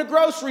 when you're in the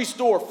grocery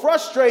store,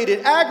 frustrated,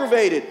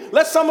 aggravated,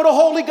 let some of the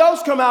Holy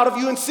Ghost come out of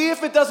you and see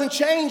if it doesn't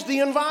change the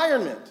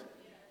environment.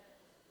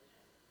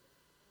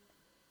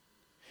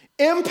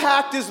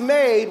 Impact is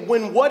made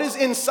when what is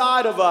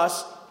inside of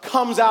us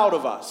comes out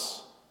of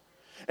us.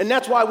 And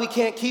that's why we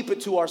can't keep it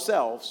to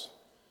ourselves.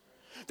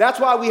 That's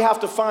why we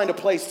have to find a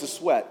place to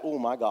sweat. Oh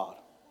my God.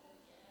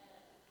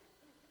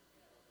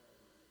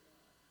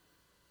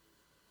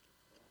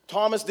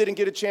 Thomas didn't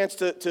get a chance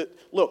to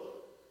look,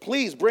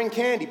 please bring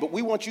candy, but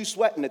we want you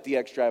sweating at the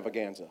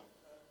extravaganza.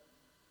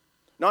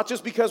 Not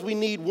just because we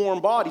need warm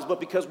bodies, but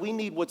because we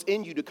need what's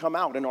in you to come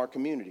out in our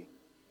community.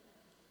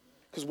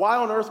 Because why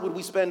on earth would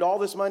we spend all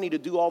this money to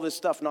do all this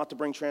stuff not to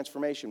bring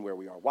transformation where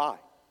we are? Why?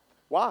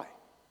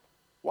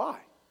 Why?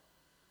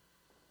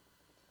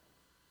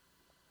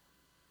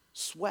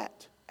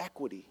 Sweat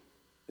equity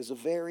is a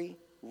very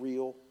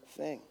real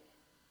thing.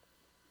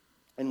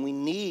 And we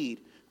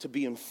need to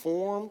be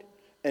informed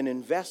and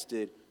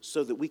invested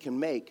so that we can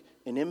make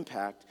an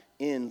impact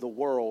in the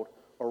world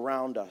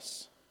around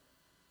us.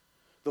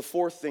 The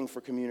fourth thing for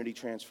community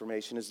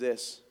transformation is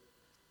this: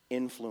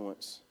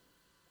 influence.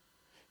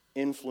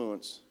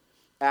 Influence.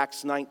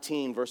 Acts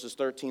 19, verses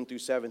 13 through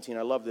 17.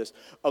 I love this.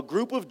 A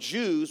group of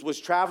Jews was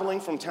traveling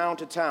from town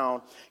to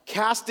town,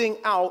 casting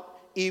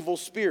out evil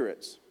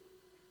spirits.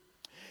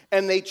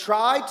 And they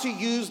tried to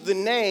use the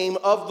name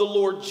of the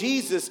Lord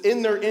Jesus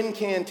in their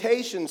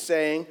incantation,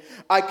 saying,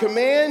 I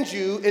command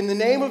you in the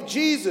name of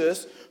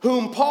Jesus,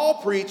 whom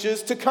Paul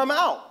preaches, to come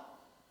out.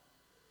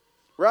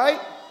 Right?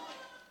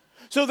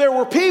 So there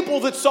were people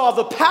that saw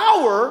the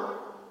power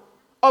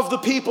of the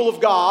people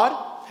of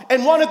God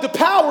and wanted the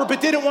power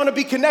but didn't want to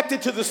be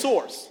connected to the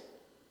source.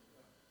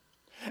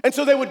 And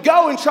so they would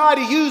go and try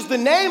to use the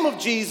name of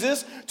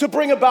Jesus to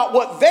bring about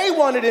what they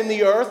wanted in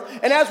the earth.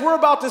 And as we're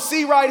about to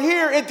see right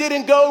here, it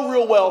didn't go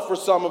real well for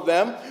some of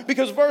them,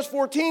 because verse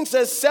 14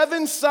 says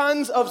 7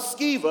 sons of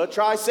Sceva,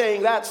 try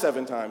saying that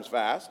 7 times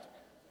fast,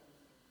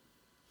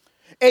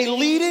 a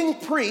leading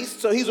priest,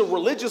 so he's a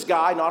religious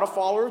guy, not a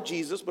follower of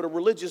Jesus, but a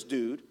religious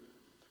dude.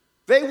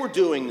 They were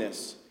doing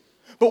this.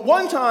 But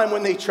one time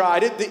when they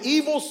tried it, the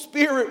evil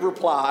spirit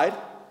replied,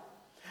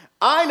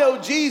 I know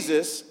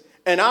Jesus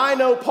and I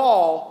know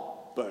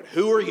Paul, but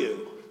who are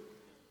you?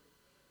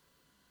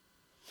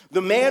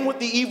 The man with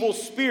the evil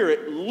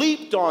spirit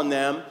leaped on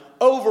them,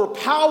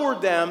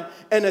 overpowered them,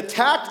 and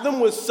attacked them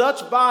with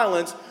such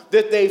violence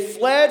that they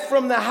fled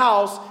from the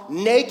house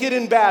naked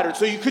and battered.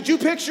 So could you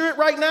picture it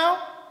right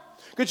now?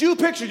 Could you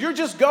picture you're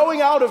just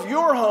going out of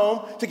your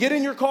home to get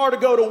in your car to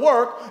go to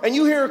work, and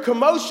you hear a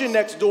commotion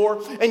next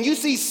door, and you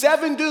see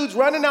 7 dudes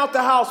running out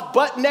the house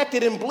butt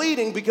naked and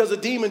bleeding because a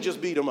demon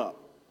just beat them up.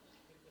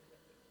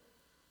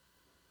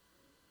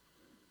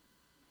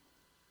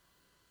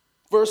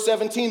 Verse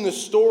 17, the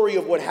story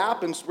of what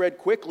happened spread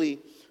quickly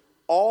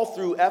all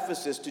through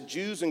Ephesus to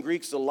Jews and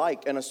Greeks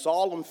alike, and a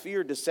solemn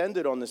fear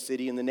descended on the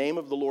city, and the name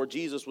of the Lord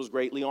Jesus was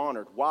greatly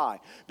honored. Why?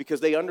 Because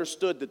they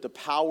understood that the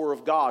power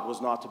of God was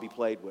not to be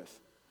played with.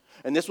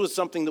 And this was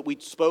something that we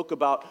spoke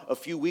about a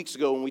few weeks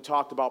ago when we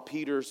talked about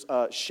Peter's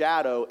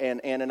shadow and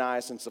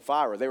Ananias and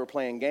Sapphira. They were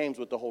playing games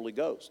with the Holy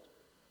Ghost.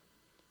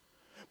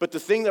 But the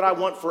thing that I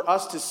want for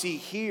us to see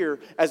here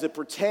as it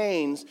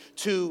pertains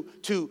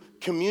to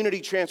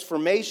community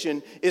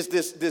transformation is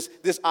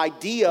this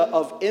idea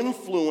of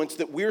influence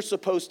that we're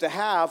supposed to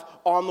have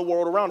on the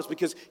world around us.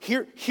 Because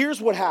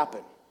here's what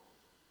happened.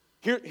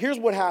 Here's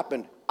what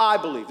happened, I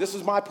believe. This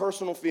is my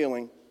personal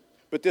feeling,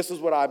 but this is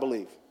what I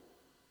believe.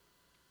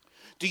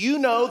 Do you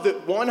know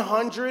that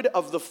 100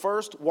 of the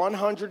first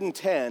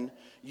 110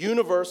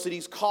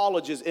 universities,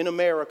 colleges in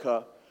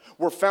America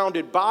were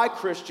founded by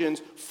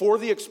Christians for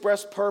the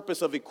express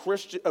purpose of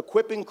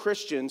equipping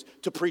Christians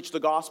to preach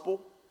the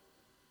gospel?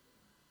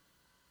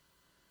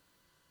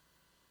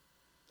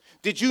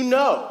 Did you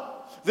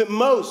know that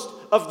most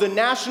of the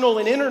national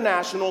and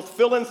international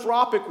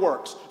philanthropic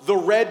works, the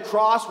Red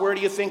Cross, where do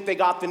you think they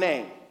got the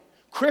name?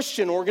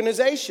 Christian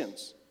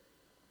organizations.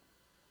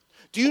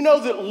 Do you know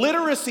that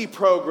literacy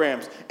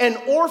programs and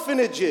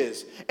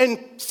orphanages and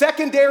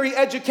secondary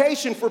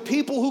education for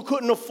people who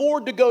couldn't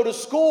afford to go to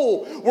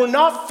school were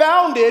not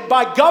founded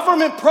by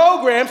government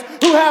programs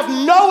who have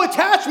no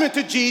attachment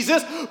to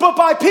Jesus, but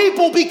by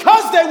people,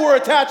 because they were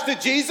attached to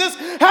Jesus,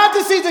 had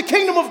to see the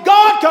kingdom of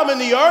God come in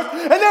the earth,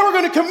 and they were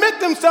going to commit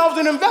themselves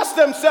and invest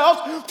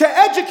themselves to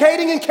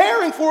educating and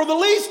caring for the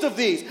least of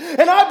these.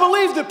 And I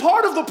believe that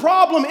part of the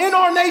problem in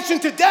our nation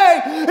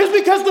today is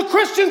because the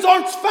Christians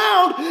aren't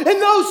found in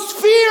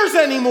those spheres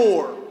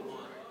anymore.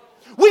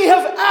 We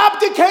have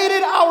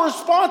abdicated our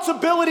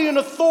responsibility and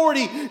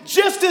authority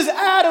just as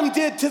Adam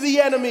did to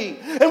the enemy.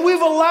 And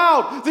we've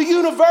allowed the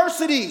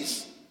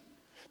universities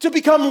to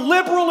become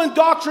liberal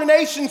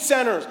indoctrination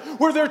centers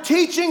where they're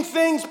teaching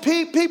things,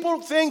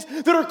 people things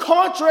that are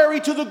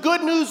contrary to the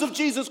good news of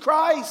Jesus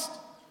Christ.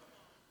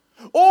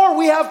 Or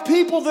we have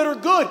people that are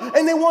good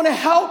and they want to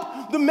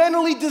help the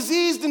mentally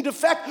diseased and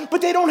defect,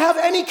 but they don't have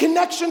any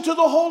connection to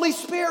the Holy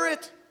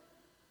Spirit.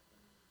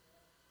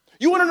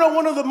 You want to know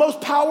one of the most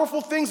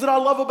powerful things that I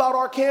love about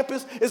our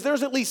campus is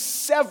there's at least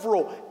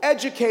several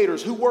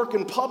educators who work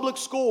in public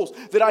schools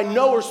that I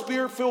know are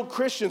Spirit-filled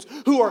Christians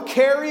who are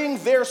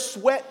carrying their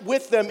sweat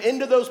with them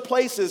into those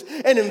places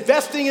and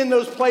investing in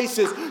those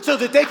places so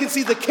that they can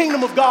see the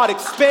kingdom of God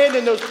expand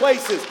in those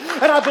places.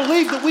 And I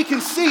believe that we can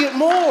see it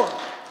more.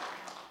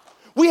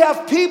 We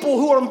have people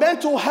who are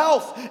mental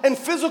health and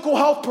physical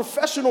health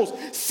professionals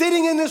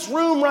sitting in this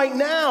room right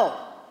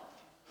now,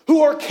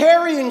 who are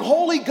carrying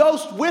Holy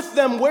Ghost with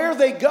them where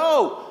they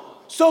go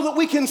so that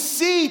we can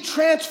see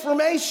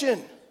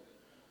transformation.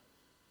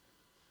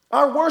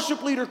 Our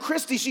worship leader,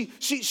 Christy,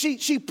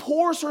 she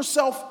pours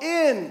herself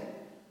in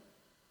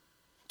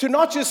to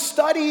not just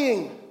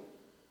studying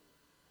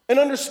and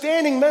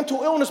understanding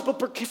mental illness, but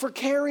for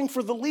caring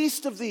for the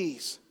least of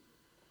these.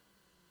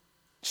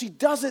 She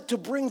does it to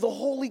bring the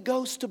Holy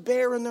Ghost to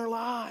bear in their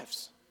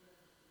lives.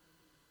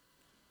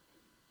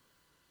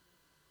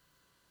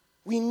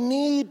 We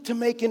need to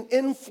make an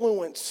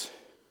influence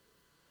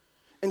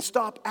and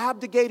stop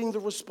abdicating the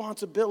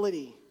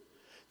responsibility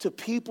to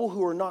people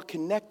who are not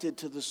connected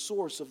to the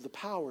source of the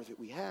power that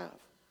we have.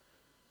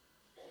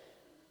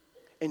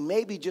 And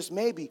maybe, just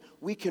maybe,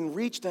 we can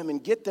reach them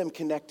and get them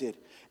connected,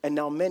 and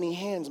now many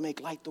hands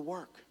make light the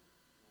work.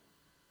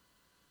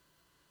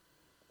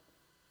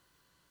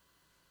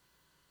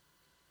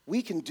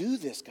 We can do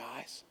this,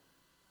 guys.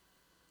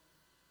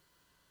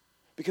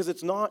 Because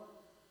it's not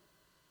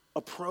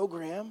a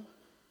program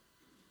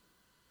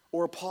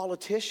or a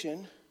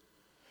politician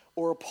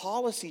or a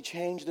policy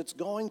change that's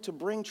going to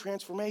bring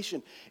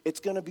transformation. It's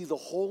going to be the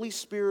Holy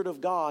Spirit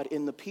of God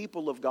in the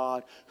people of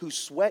God who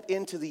sweat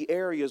into the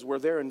areas where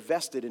they're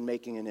invested in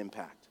making an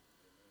impact.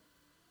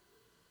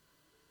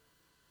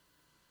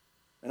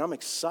 And I'm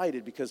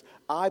excited because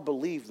I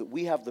believe that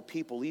we have the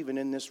people even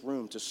in this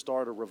room to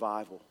start a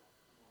revival.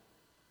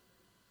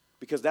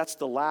 Because that's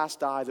the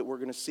last eye that we're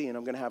going to see. And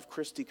I'm going to have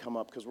Christy come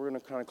up because we're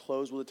going to kind of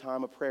close with a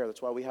time of prayer. That's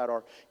why we had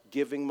our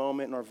giving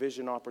moment and our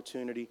vision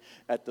opportunity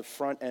at the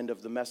front end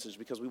of the message,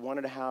 because we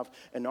wanted to have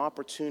an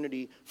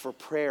opportunity for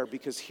prayer.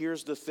 Because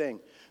here's the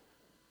thing.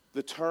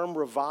 The term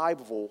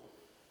revival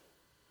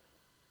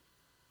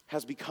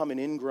has become an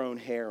ingrown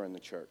hair in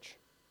the church.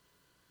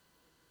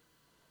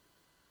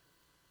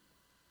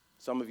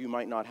 Some of you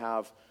might not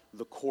have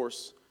the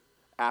coarse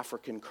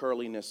African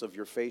curliness of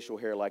your facial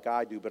hair like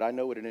I do, but I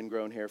know what an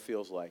ingrown hair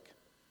feels like.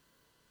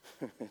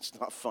 It's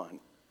not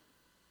fun.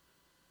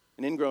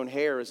 An ingrown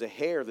hair is a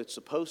hair that's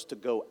supposed to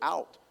go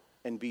out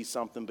and be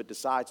something, but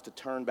decides to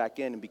turn back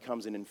in and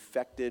becomes an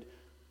infected,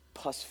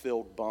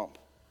 pus-filled bump.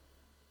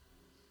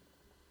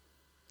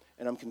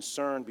 And I'm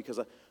concerned because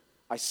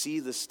I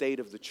see the state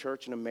of the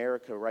church in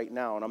America right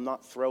now, and I'm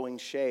not throwing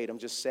shade. I'm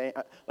just saying,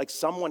 like,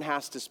 someone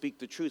has to speak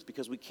the truth,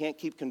 because we can't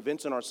keep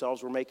convincing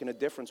ourselves we're making a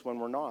difference when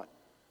we're not.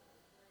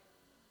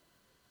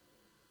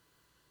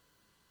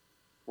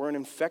 We're an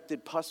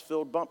infected,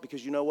 pus-filled bump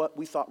because, you know what?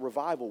 We thought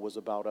revival was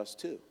about us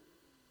too.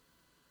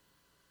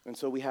 And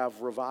so we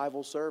have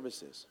revival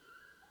services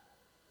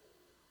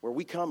where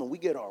we come and we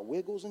get our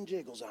wiggles and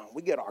jiggles on.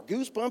 We get our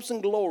goosebumps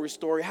and glory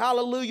story.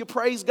 Hallelujah,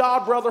 praise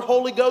God, brother.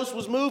 Holy Ghost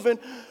was moving.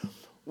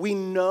 We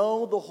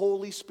know the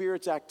Holy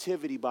Spirit's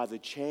activity by the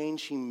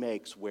change he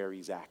makes where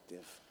he's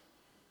active.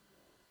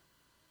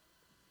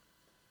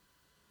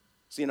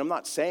 See, and I'm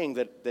not saying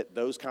that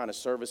those kind of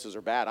services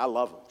are bad. I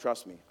love them.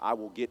 Trust me. I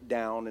will get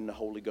down in the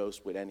Holy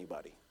Ghost with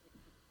anybody.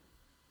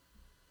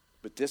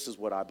 But this is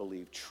what I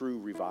believe true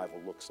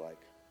revival looks like.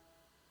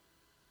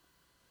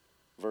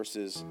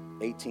 Verses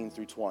 18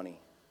 through 20.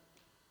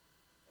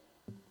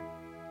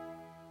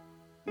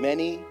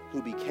 Many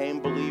who became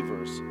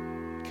believers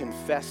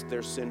confessed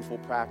their sinful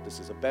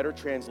practices. A better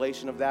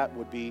translation of that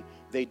would be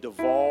they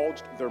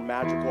divulged their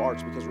magical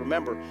arts. Because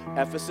remember,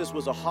 Ephesus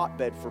was a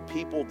hotbed for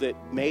people that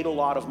made a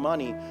lot of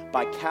money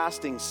by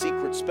casting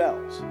secret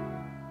spells.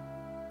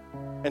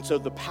 And so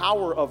the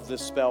power of the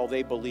spell,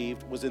 they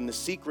believed, was in the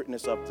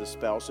secretness of the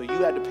spell. So you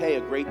had to pay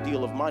a great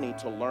deal of money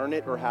to learn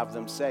it or have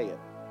them say it.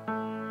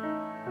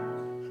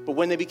 But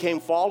when they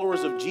became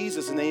followers of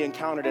Jesus and they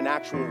encountered an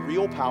actual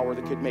real power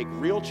that could make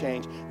real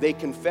change, they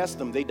confessed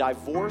them. They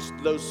divorced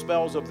those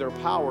spells of their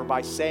power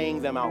by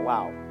saying them out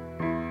loud.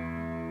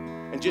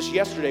 And just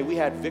yesterday, we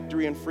had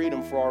victory and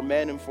freedom for our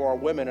men and for our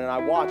women. And I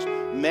watched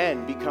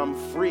men become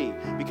free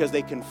because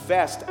they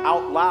confessed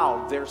out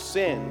loud their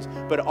sins.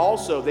 But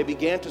also, they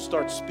began to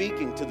start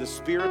speaking to the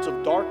spirits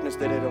of darkness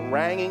that had been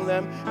haranguing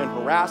them and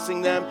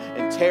harassing them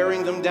and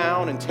tearing them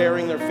down and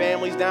tearing their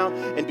families down,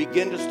 and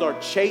begin to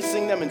start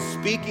chasing them and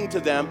speaking to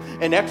them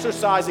and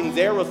exercising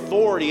their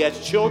authority as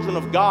children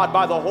of God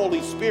by the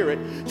Holy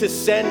Spirit to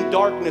send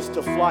darkness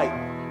to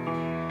flight.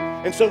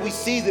 And so we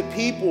see that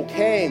people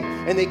came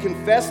and they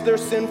confessed their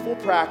sinful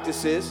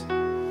practices.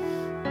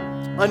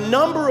 A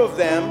number of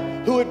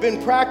them who had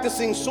been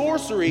practicing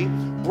sorcery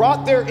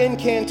brought their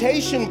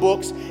incantation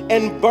books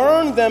and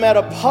burned them at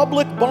a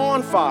public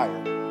bonfire.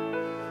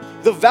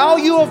 The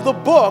value of the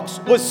books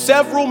was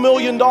several $1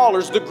 million.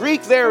 The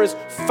Greek there is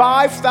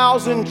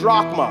 5,000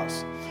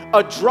 drachmas.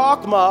 a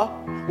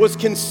drachma was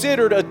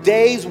considered a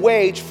day's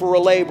wage for a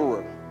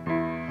laborer.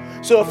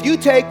 So if you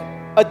take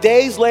a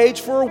day's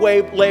wage for a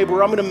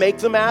laborer, I'm going to make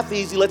the math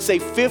easy, let's say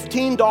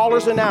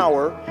 $15 an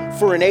hour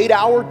for an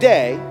 8-hour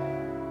day,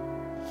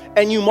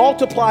 and you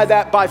multiply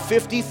that by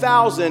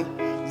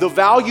 50,000, the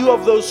value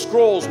of those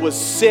scrolls was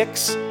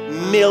 $6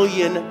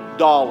 million.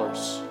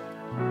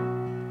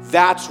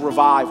 That's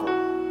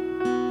revival.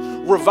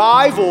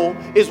 Revival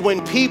is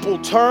when people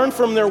turn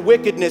from their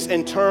wickedness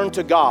and turn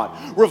to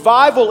God.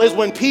 Revival is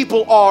when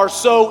people are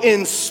so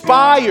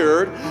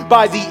inspired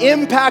by the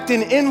impact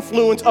and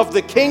influence of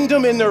the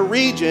kingdom in their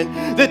region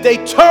that they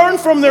turn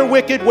from their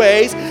wicked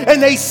ways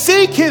and they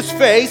seek His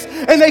face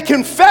and they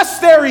confess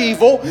their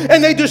evil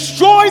and they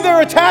destroy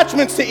their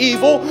attachments to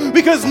evil,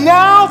 because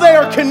now they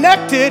are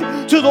connected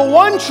to the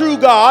one true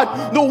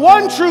God, the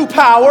one true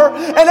power.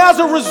 And as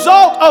a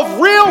result of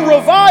real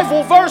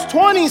revival, verse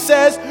 20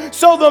 says,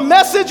 so the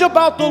message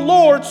about the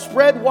Lord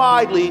spread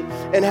widely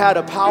and had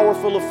a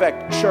powerful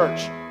effect.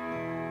 Church,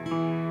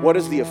 what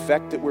is the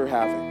effect that we're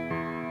having?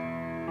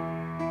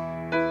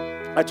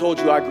 I told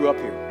you I grew up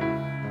here.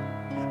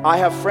 I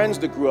have friends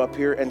that grew up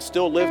here and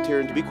still lived here,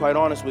 and to be quite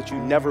honest with you,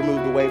 never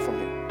moved away from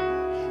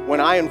here.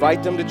 When I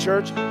invite them to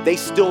church, they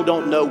still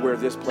don't know where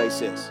this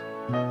place is.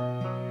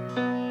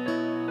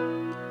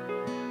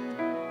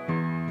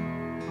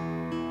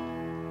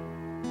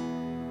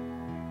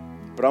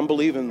 But I'm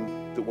believing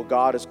that what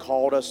God has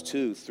called us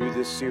to through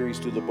this series,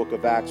 through the book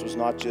of Acts, was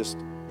not just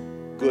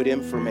good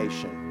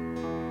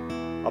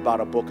information about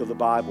a book of the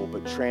Bible,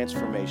 but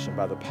transformation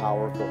by the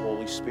power of the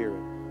Holy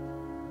Spirit.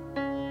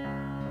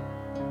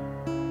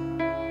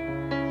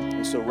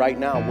 And so right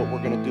now, what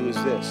we're going to do is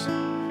this.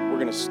 We're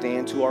going to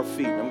stand to our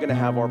feet. I'm going to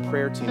have our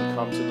prayer team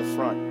come to the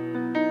front.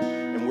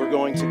 And we're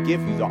going to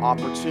give you the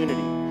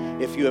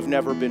opportunity, if you have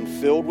never been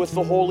filled with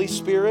the Holy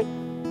Spirit,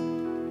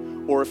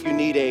 or if you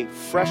need a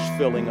fresh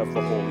filling of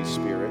the Holy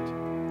Spirit,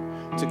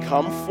 to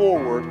come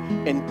forward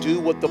and do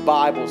what the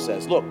Bible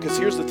says. Look, because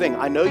here's the thing.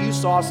 I know you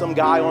saw some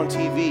guy on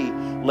TV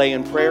lay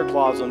in prayer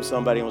closet on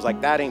somebody and was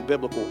like, that ain't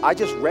biblical. I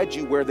just read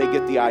you where they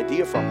get the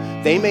idea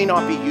from. They may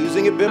not be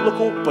using it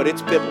biblical, but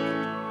it's biblical.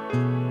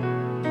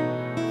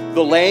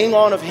 The laying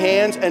on of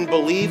hands and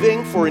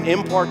believing for an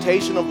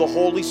impartation of the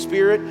Holy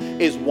Spirit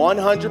is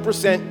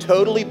 100%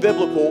 totally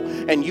biblical,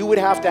 and you would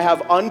have to have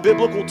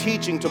unbiblical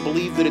teaching to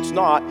believe that it's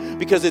not,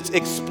 because it's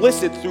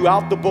explicit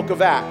throughout the book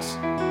of Acts.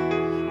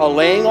 A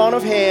laying on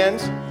of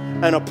hands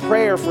and a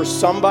prayer for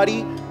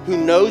somebody who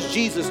knows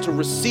Jesus to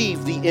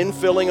receive the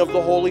infilling of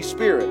the Holy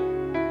Spirit.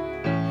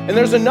 And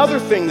there's another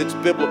thing that's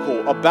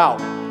biblical about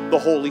the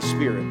Holy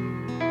Spirit,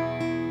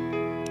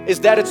 is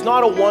that it's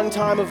not a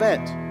one-time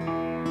event.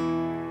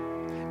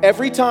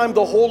 Every time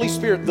the Holy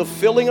Spirit, the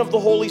filling of the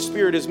Holy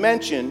Spirit is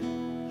mentioned,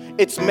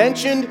 it's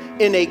mentioned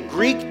in a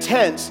Greek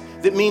tense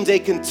that means a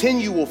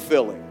continual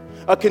filling.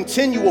 A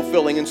continual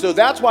filling. And so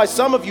that's why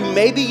some of you,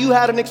 maybe you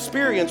had an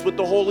experience with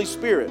the Holy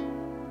Spirit.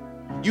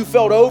 You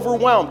felt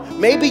overwhelmed.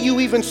 Maybe you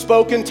even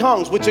spoke in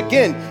tongues, which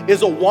again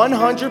is a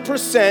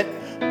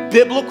 100%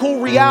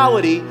 biblical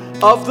reality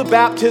of the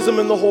baptism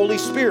in the Holy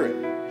Spirit.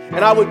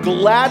 And I would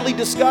gladly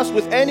discuss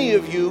with any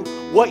of you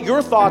what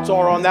your thoughts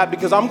are on that,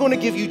 because I'm going to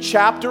give you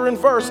chapter and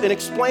verse and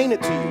explain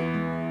it to you.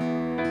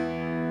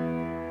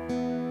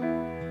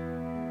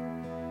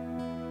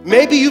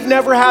 Maybe you've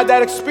never had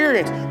that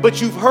experience,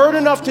 but you've heard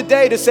enough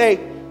today to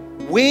say,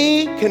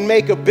 we can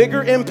make a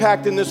bigger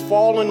impact in this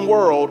fallen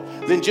world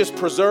than just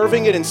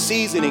preserving it and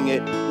seasoning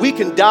it. We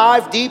can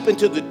dive deep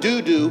into the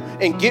doo-doo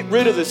and get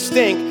rid of the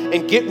stink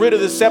and get rid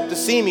of the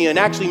septicemia and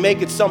actually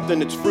make it something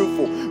that's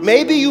fruitful.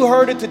 Maybe you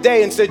heard it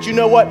today and said, you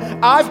know what?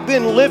 I've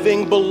been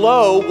living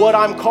below what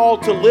I'm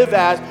called to live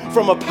as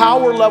from a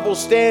power level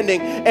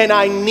standing, and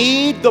I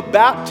need the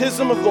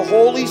baptism of the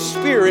Holy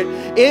Spirit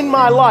in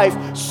my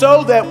life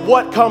so that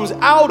what comes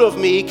out of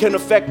me can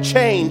affect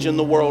change in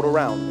the world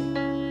around me.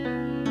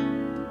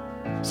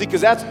 See,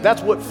 because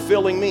that's what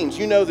filling means.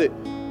 You know that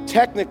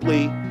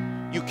technically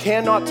you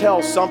cannot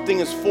tell something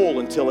is full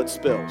until it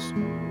spills.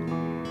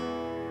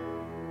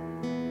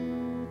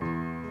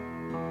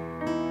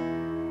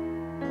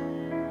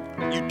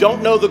 You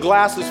don't know the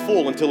glass is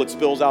full until it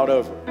spills out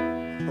over.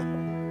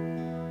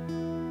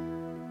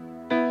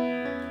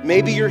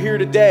 Maybe you're here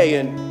today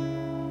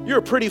and you're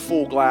a pretty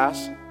full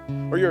glass,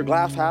 or you're a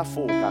glass half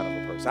full kind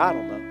of a person. I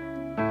don't know.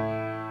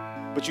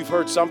 But you've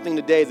heard something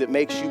today that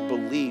makes you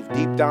believe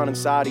deep down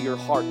inside of your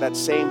heart, that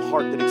same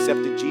heart that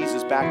accepted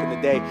Jesus back in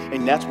the day,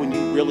 and that's when you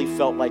really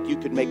felt like you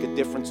could make a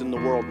difference in the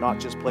world, not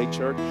just play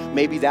church.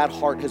 Maybe that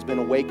heart has been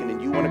awakened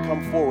and you want to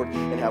come forward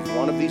and have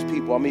one of these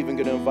people. I'm even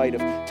going to invite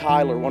if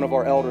Tyler, one of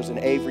our elders, and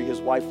Avery, his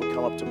wife, would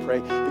come up to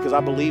pray, because I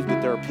believe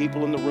that there are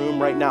people in the room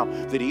right now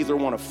that either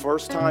want a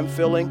first-time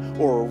filling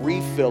or a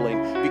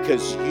refilling,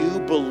 because you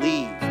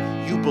believe.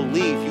 You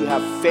believe, you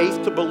have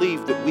faith to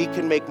believe that we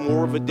can make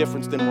more of a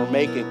difference than we're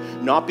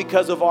making, not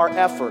because of our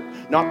effort,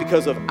 not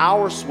because of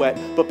our sweat,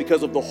 but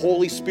because of the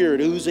Holy Spirit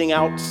oozing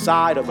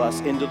outside of us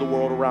into the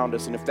world around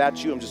us. And if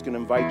that's you, I'm just going to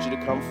invite you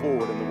to come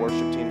forward, and the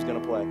worship team's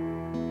going to play.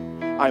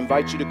 I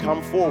invite you to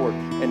come forward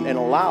and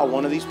allow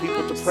one of these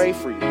people to pray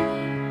for you.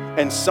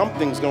 And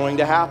something's going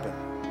to happen.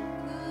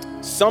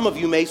 Some of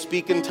you may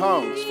speak in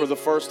tongues for the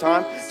first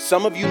time.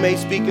 Some of you may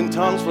speak in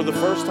tongues for the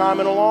first time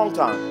in a long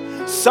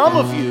time. Some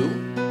of you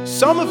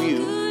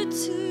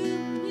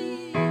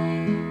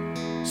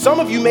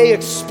may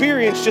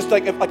experience just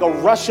like a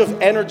rush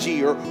of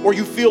energy, or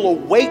you feel a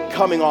weight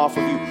coming off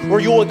of you, or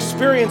you'll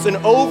experience an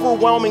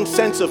overwhelming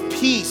sense of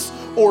peace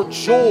or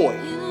joy.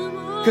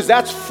 Because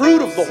that's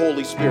fruit of the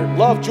Holy Spirit.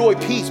 Love, joy,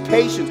 peace,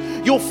 patience.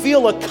 You'll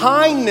feel a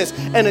kindness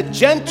and a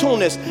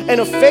gentleness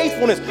and a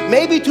faithfulness,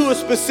 maybe to a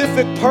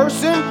specific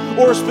person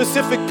or a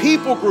specific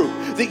people group,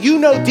 that you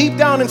know deep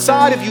down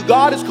inside of you,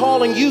 God is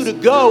calling you to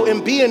go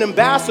and be an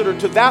ambassador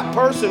to that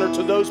person or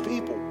to those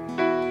people.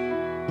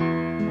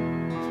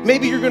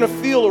 Maybe you're going to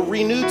feel a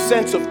renewed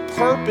sense of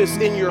purpose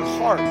in your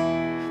heart,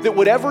 that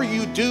whatever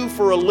you do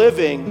for a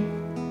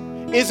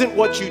living isn't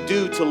what you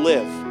do to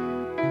live.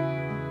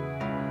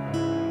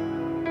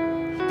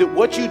 That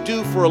what you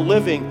do for a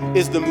living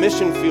is the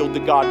mission field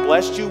that God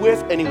blessed you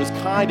with, and He was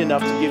kind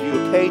enough to give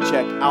you a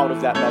paycheck out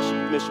of that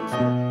mission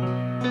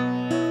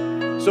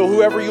field. So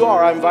whoever you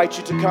are, I invite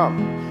you to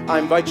come. I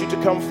invite you to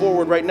come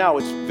forward right now.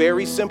 It's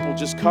very simple.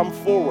 Just come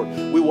forward.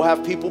 We will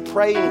have people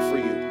praying for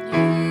you.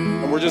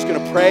 And we're just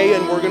going to pray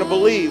and we're going to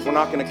believe. We're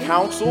not going to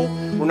counsel.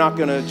 We're not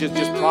going to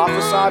just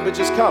prophesy, but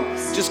just come.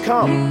 Just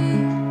come.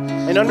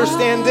 And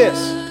understand this.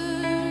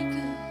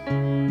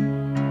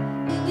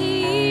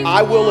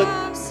 I will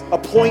at a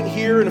point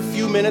here in a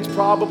few minutes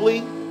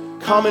probably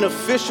come and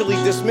officially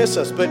dismiss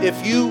us. But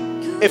if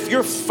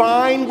you're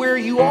fine where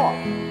you are,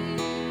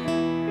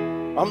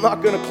 I'm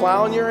not going to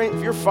clown you.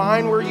 If you're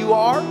fine where you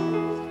are,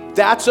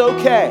 that's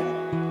okay.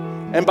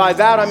 And by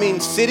that I mean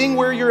sitting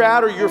where you're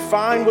at, or you're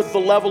fine with the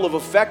level of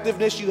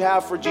effectiveness you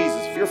have for Jesus.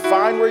 If you're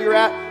fine where you're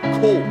at,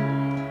 cool.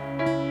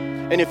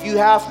 And if you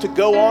have to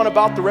go on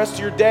about the rest of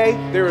your day,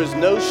 there is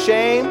no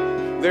shame.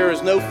 There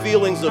is no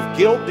feelings of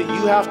guilt that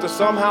you have to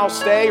somehow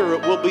stay, or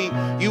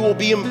you will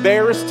be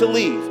embarrassed to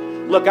leave.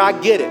 Look, I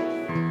get it.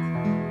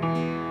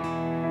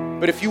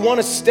 But if you want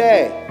to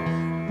stay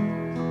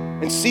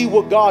and see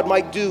what God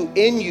might do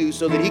in you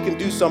so that He can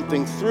do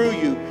something through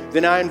you,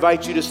 then I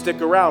invite you to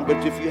stick around.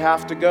 But if you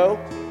have to go,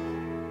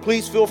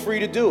 please feel free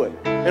to do it.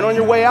 And on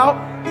your way out,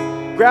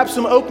 grab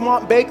some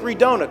Oakmont Bakery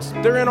donuts.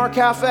 They're in our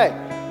cafe.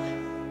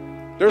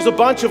 There's a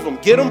bunch of them.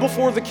 Get them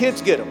before the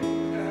kids get them.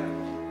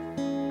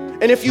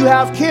 And if you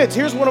have kids,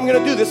 here's what I'm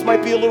going to do. This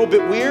might be a little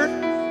bit weird,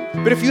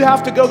 but if you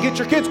have to go get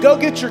your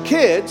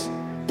kids,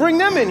 bring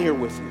them in here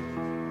with you.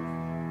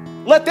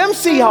 Let them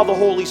see how the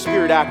Holy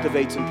Spirit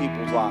activates in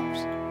people's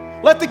lives.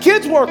 Let the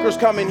kids workers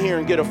come in here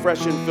and get a fresh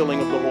infilling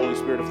of the Holy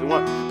Spirit if they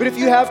want. But if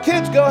you have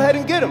kids, go ahead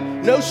and get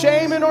them. No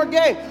shame in our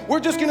game. We're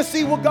just going to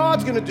see what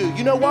God's going to do.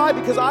 You know why?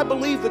 Because I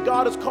believe that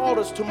God has called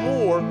us to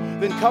more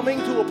than coming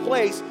to a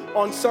place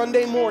on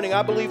Sunday morning.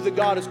 I believe that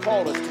God has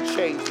called us to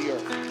change the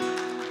earth.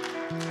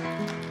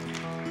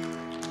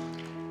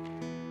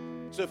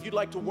 So if you'd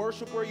like to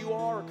worship where you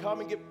are or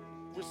come and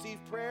receive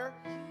prayer,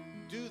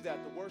 do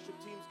that. The worship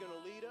team's going to